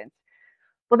brilliant.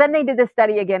 Well, then they did the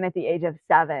study again at the age of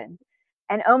 7.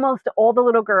 And almost all the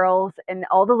little girls and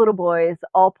all the little boys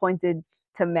all pointed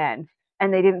to men,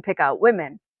 and they didn't pick out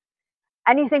women.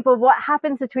 And you think, well, what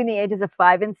happens between the ages of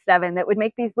 5 and 7 that would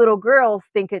make these little girls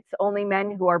think it's only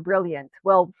men who are brilliant?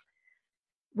 Well,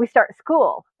 we start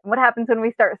school. And what happens when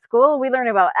we start school? We learn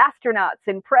about astronauts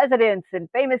and presidents and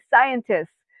famous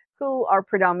scientists who are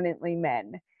predominantly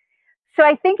men. So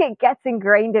I think it gets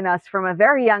ingrained in us from a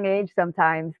very young age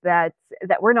sometimes that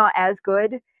we're not as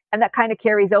good. And that kind of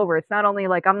carries over. It's not only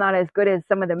like I'm not as good as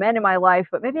some of the men in my life,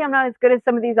 but maybe I'm not as good as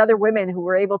some of these other women who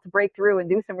were able to break through and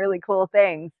do some really cool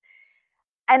things.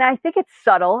 And I think it's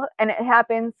subtle and it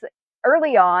happens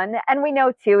early on. And we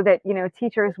know too that,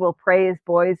 teachers will praise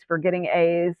boys for getting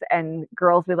A's and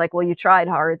girls will be like, well, you tried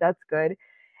hard. That's good.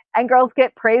 And girls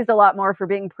get praised a lot more for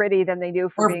being pretty than they do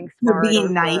for being smart. For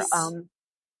being nice.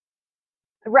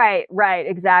 Right,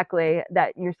 exactly.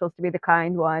 That you're supposed to be the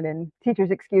kind one, and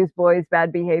teachers excuse boys'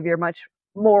 bad behavior much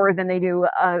more than they do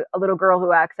a little girl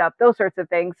who acts up, those sorts of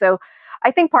things. So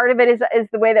I think part of it is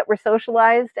the way that we're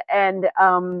socialized and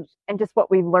just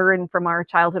what we learn from our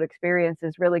childhood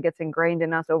experiences really gets ingrained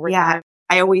in us over time.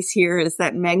 I always hear is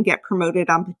that men get promoted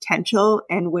on potential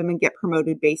and women get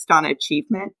promoted based on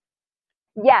achievement.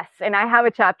 Yes, and I have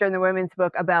a chapter in the women's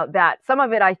book about that. Some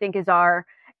of it I think is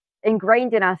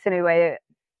ingrained in us in a way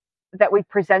that we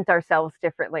present ourselves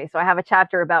differently. So I have a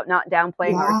chapter about not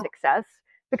downplaying our success,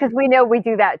 because we know we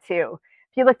do that too.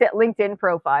 If you looked at LinkedIn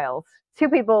profiles, 2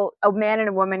 people, a man and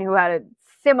a woman who had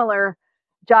similar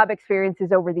job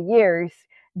experiences over the years,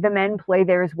 the men play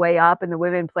theirs way up and the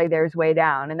women play theirs way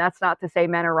down. And that's not to say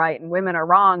men are right and women are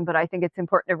wrong, but I think it's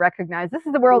important to recognize this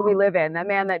is the world we live in. That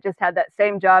man that just had that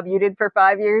same job you did for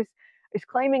 5 years is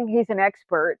claiming he's an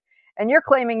expert, and you're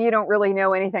claiming you don't really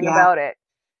know anything about it.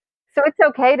 So it's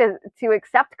okay to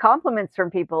accept compliments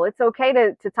from people. It's okay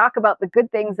to talk about the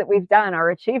good things that we've done, our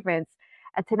achievements,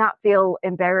 and to not feel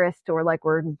embarrassed or like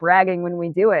we're bragging when we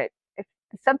do it. If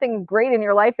something great in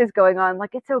your life is going on, like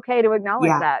it's okay to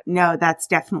acknowledge that. No, that's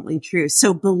definitely true.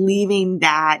 So believing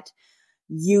that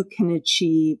you can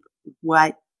achieve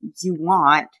what you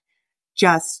want,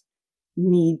 just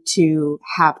need to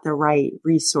have the right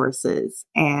resources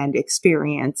and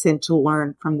experience and to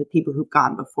learn from the people who've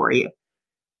gone before you.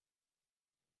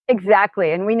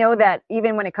 Exactly. And we know that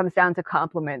even when it comes down to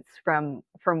compliments from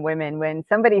women, when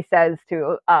somebody says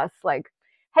to us like,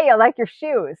 hey, I like your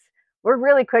shoes, we're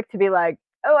really quick to be like,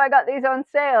 oh, I got these on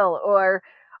sale, or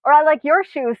I like your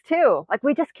shoes too. Like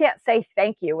we just can't say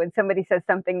thank you when somebody says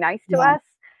something nice to us.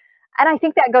 And I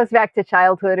think that goes back to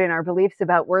childhood and our beliefs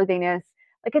about worthiness.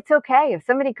 Like it's okay if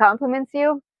somebody compliments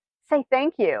you, say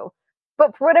thank you.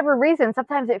 But for whatever reason,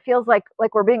 sometimes it feels like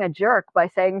we're being a jerk by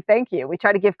saying thank you. We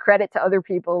try to give credit to other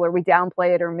people, or we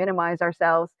downplay it or minimize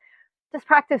ourselves. Just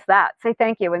practice that. Say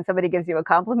thank you when somebody gives you a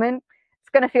compliment.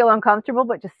 It's going to feel uncomfortable,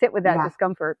 but just sit with that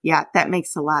discomfort. Yeah, that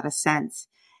makes a lot of sense.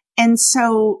 And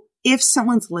so if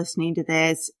someone's listening to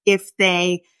this, if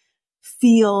they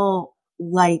feel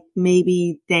like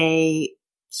maybe they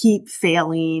keep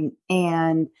failing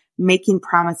and making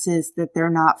promises that they're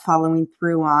not following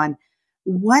through on,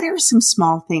 what are some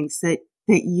small things that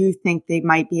you think they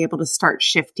might be able to start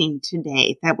shifting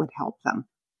today that would help them?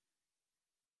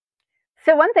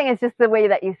 So one thing is just the way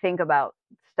that you think about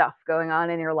stuff going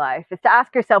on in your life is to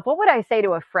ask yourself, what would I say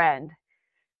to a friend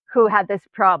who had this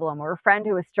problem or a friend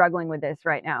who is struggling with this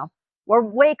right now? We're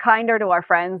way kinder to our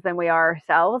friends than we are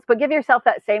ourselves, but give yourself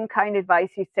that same kind advice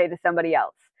you say to somebody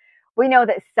else. We know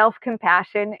that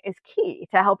self-compassion is key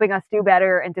to helping us do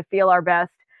better and to feel our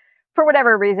best. For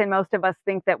whatever reason, most of us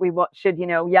think that we should,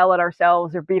 yell at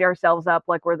ourselves or beat ourselves up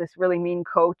like we're this really mean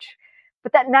coach.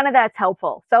 But that none of that's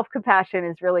helpful. Self-compassion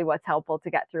is really what's helpful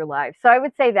to get through life. So I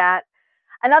would say that.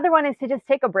 Another one is to just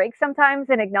take a break sometimes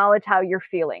and acknowledge how you're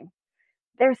feeling.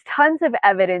 There's tons of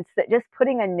evidence that just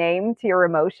putting a name to your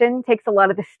emotion takes a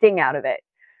lot of the sting out of it.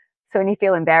 So when you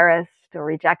feel embarrassed or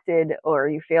rejected or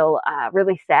you feel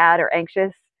really sad or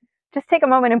anxious, just take a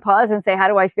moment and pause and say, how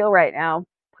do I feel right now?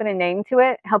 Put a name to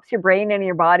it. Helps your brain and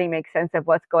your body make sense of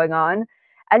what's going on.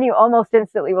 And you almost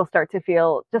instantly will start to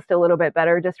feel just a little bit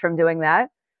better just from doing that.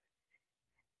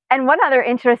 And one other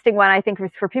interesting one, I think,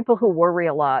 is for people who worry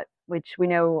a lot, which we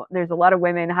know there's a lot of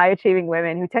women, high achieving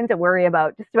women, who tend to worry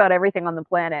about just about everything on the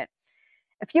planet.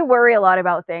 If you worry a lot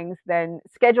about things, then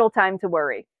schedule time to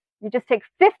worry. You just take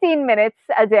 15 minutes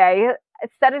a day,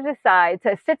 set it aside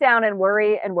to sit down and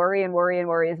worry and worry and worry and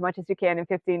worry as much as you can in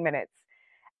 15 minutes.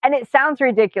 And it sounds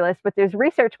ridiculous, but there's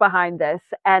research behind this.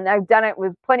 And I've done it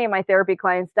with plenty of my therapy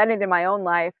clients, done it in my own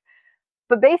life.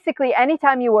 But basically,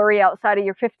 anytime you worry outside of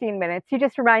your 15 minutes, you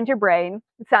just remind your brain,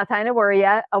 it's not time to worry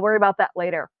yet. I'll worry about that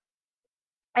later.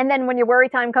 And then when your worry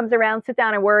time comes around, sit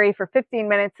down and worry for 15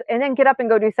 minutes and then get up and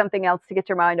go do something else to get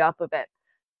your mind off of it.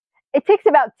 It takes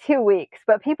about 2 weeks,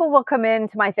 but people will come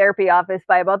into my therapy office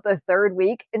by about the third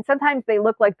week. And sometimes they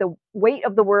look like the weight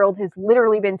of the world has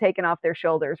literally been taken off their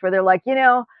shoulders, where they're like,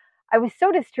 I was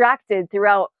so distracted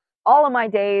throughout all of my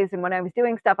days. And when I was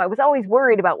doing stuff, I was always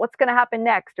worried about what's going to happen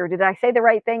next. Or did I say the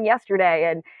right thing yesterday?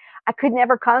 And I could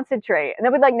never concentrate. And they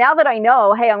would like, now that I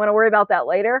know, hey, I'm going to worry about that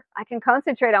later, I can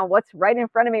concentrate on what's right in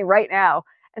front of me right now.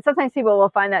 And sometimes people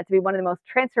will find that to be one of the most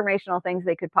transformational things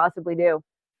they could possibly do.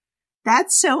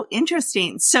 That's so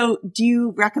interesting. So do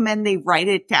you recommend they write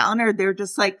it down, or they're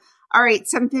just like, all right,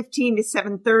 7:15 to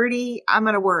 7:30, I'm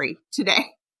going to worry today?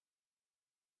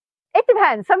 It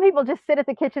depends. Some people just sit at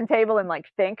the kitchen table and like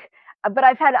think, but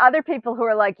I've had other people who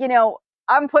are like,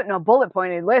 I'm putting a bullet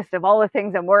pointed list of all the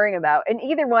things I'm worrying about. And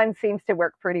either one seems to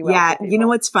work pretty well. Yeah. You know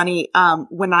what's funny?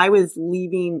 When I was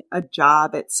leaving a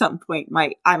job at some point,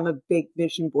 I'm a big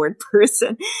vision board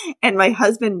person, and my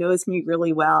husband knows me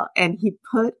really well. And he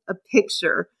put a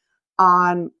picture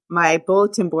on my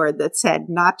bulletin board that said,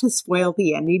 not to spoil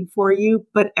the ending for you,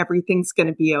 but everything's going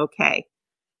to be okay.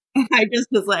 And I just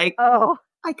was like, oh,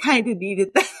 I kind of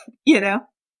needed that,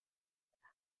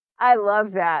 I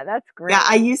love that. That's great. Yeah,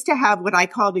 I used to have what I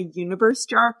called a universe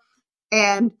jar,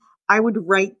 and I would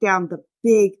write down the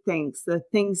big things, the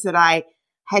things that I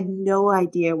had no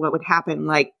idea what would happen.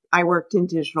 Like I worked in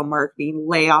digital marketing,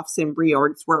 layoffs and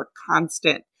reorgs were a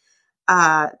constant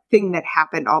thing that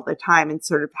happened all the time and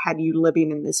sort of had you living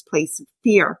in this place of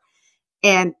fear.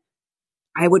 And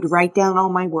I would write down all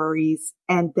my worries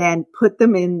and then put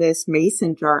them in this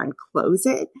mason jar and close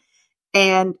it.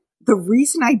 And the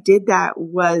reason I did that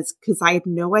was because I had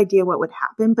no idea what would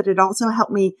happen, but it also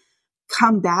helped me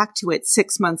come back to it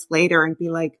 6 months later and be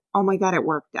like, oh my God, it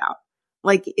worked out.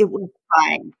 Like it was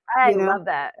fine. I love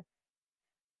that.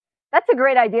 That's a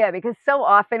great idea, because so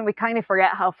often we kind of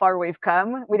forget how far we've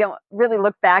come. We don't really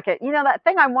look back at, that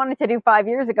thing I wanted to do 5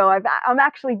 years ago, I'm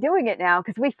actually doing it now,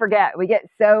 because we forget. We get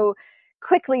so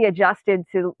quickly adjusted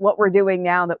to what we're doing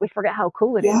now that we forget how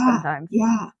cool it is sometimes.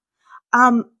 Yeah.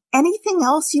 Anything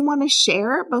else you want to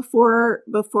share before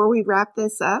we wrap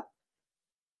this up?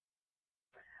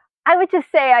 I would just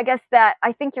say, I guess, that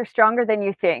I think you're stronger than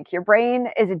you think. Your brain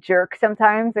is a jerk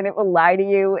sometimes, and it will lie to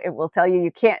you. It will tell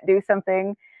you can't do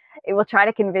something. It will try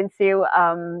to convince you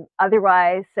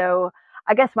otherwise. So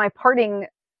I guess my parting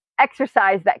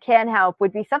exercise that can help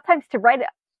would be sometimes to write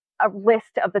a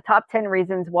list of the top 10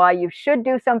 reasons why you should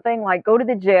do something, like go to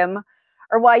the gym,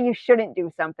 or why you shouldn't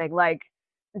do something, like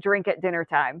drink at dinner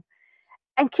time.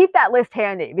 And keep that list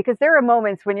handy, because there are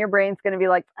moments when your brain's going to be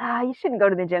like, you shouldn't go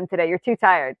to the gym today. You're too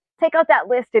tired. Take out that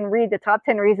list and read the top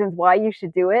 10 reasons why you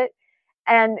should do it.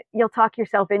 And you'll talk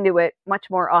yourself into it much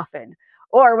more often.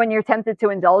 Or when you're tempted to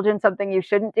indulge in something you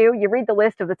shouldn't do, you read the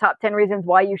list of the top 10 reasons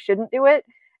why you shouldn't do it.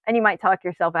 And you might talk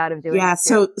yourself out of doing it. Yeah.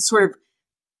 So sort of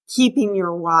keeping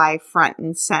your why front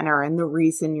and center and the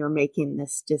reason you're making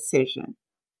this decision.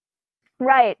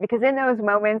 Right. Because in those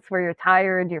moments where you're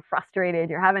tired, you're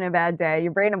frustrated, you're having a bad day,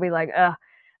 your brain will be like, ugh,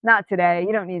 not today.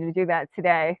 You don't need to do that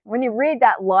today. When you read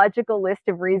that logical list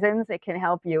of reasons, it can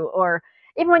help you. Or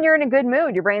even when you're in a good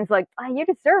mood, your brain's like, oh, you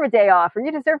deserve a day off, or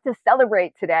you deserve to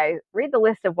celebrate today. Read the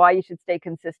list of why you should stay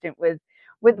consistent with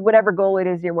whatever goal it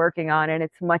is you're working on. And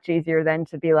it's much easier than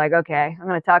to be like, okay, I'm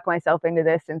going to talk myself into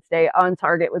this and stay on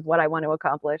target with what I want to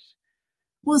accomplish.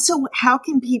 Well, so how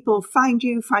can people find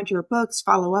you, find your books,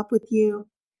 follow up with you?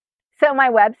 So my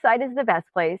website is the best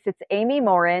place. It's Amy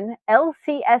Morin,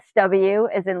 LCSW,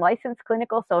 as in licensed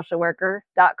clinical social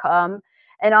worker.com.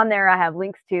 And on there, I have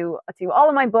links to all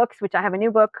of my books, which I have a new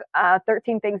book,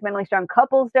 13 Things Mentally Strong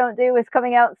Couples Don't Do, is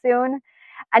coming out soon.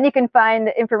 And you can find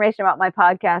information about my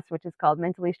podcast, which is called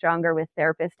Mentally Stronger with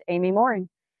therapist Amy Morin.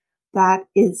 That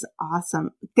is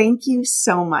awesome. Thank you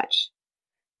so much.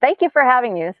 Thank you for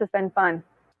having me. This has been fun.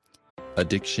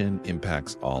 Addiction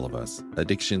impacts all of us.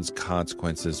 Addiction's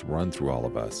consequences run through all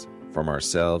of us. From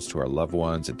ourselves to our loved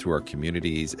ones and through our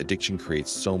communities, addiction creates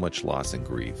so much loss and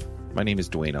grief. My name is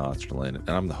Dwayne Osterlin, and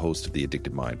I'm the host of the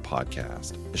Addicted Mind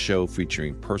podcast, a show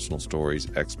featuring personal stories,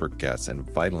 expert guests, and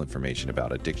vital information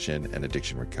about addiction and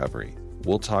addiction recovery.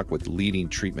 We'll talk with leading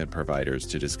treatment providers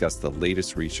to discuss the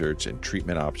latest research and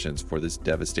treatment options for this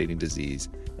devastating disease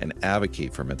and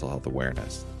advocate for mental health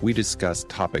awareness. We discuss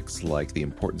topics like the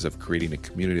importance of creating a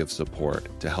community of support,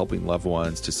 to helping loved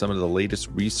ones, to some of the latest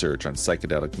research on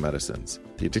psychedelic medicines.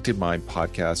 The Addicted Mind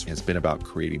podcast has been about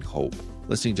creating hope,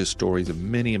 listening to stories of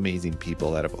many amazing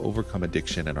people that have overcome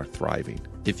addiction and are thriving.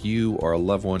 If you or a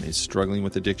loved one is struggling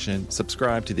with addiction,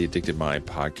 subscribe to the Addicted Mind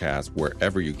podcast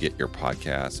wherever you get your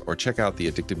podcasts, or check out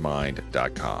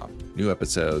theaddictedmind.com. New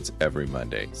episodes every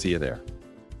Monday. See you there.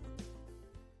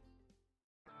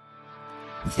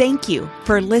 Thank you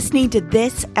for listening to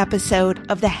this episode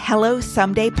of the Hello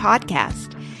Someday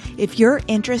podcast. If you're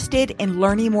interested in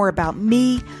learning more about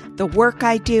me, the work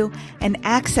I do, and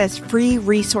access free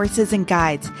resources and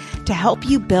guides to help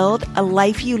you build a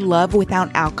life you love without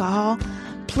alcohol,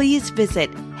 please visit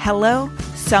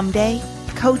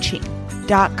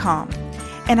hellosomedaycoaching.com.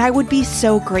 And I would be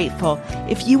so grateful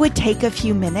if you would take a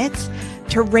few minutes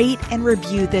to rate and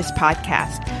review this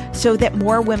podcast so that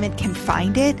more women can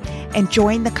find it and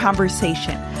join the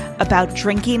conversation about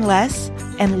drinking less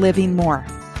and living more.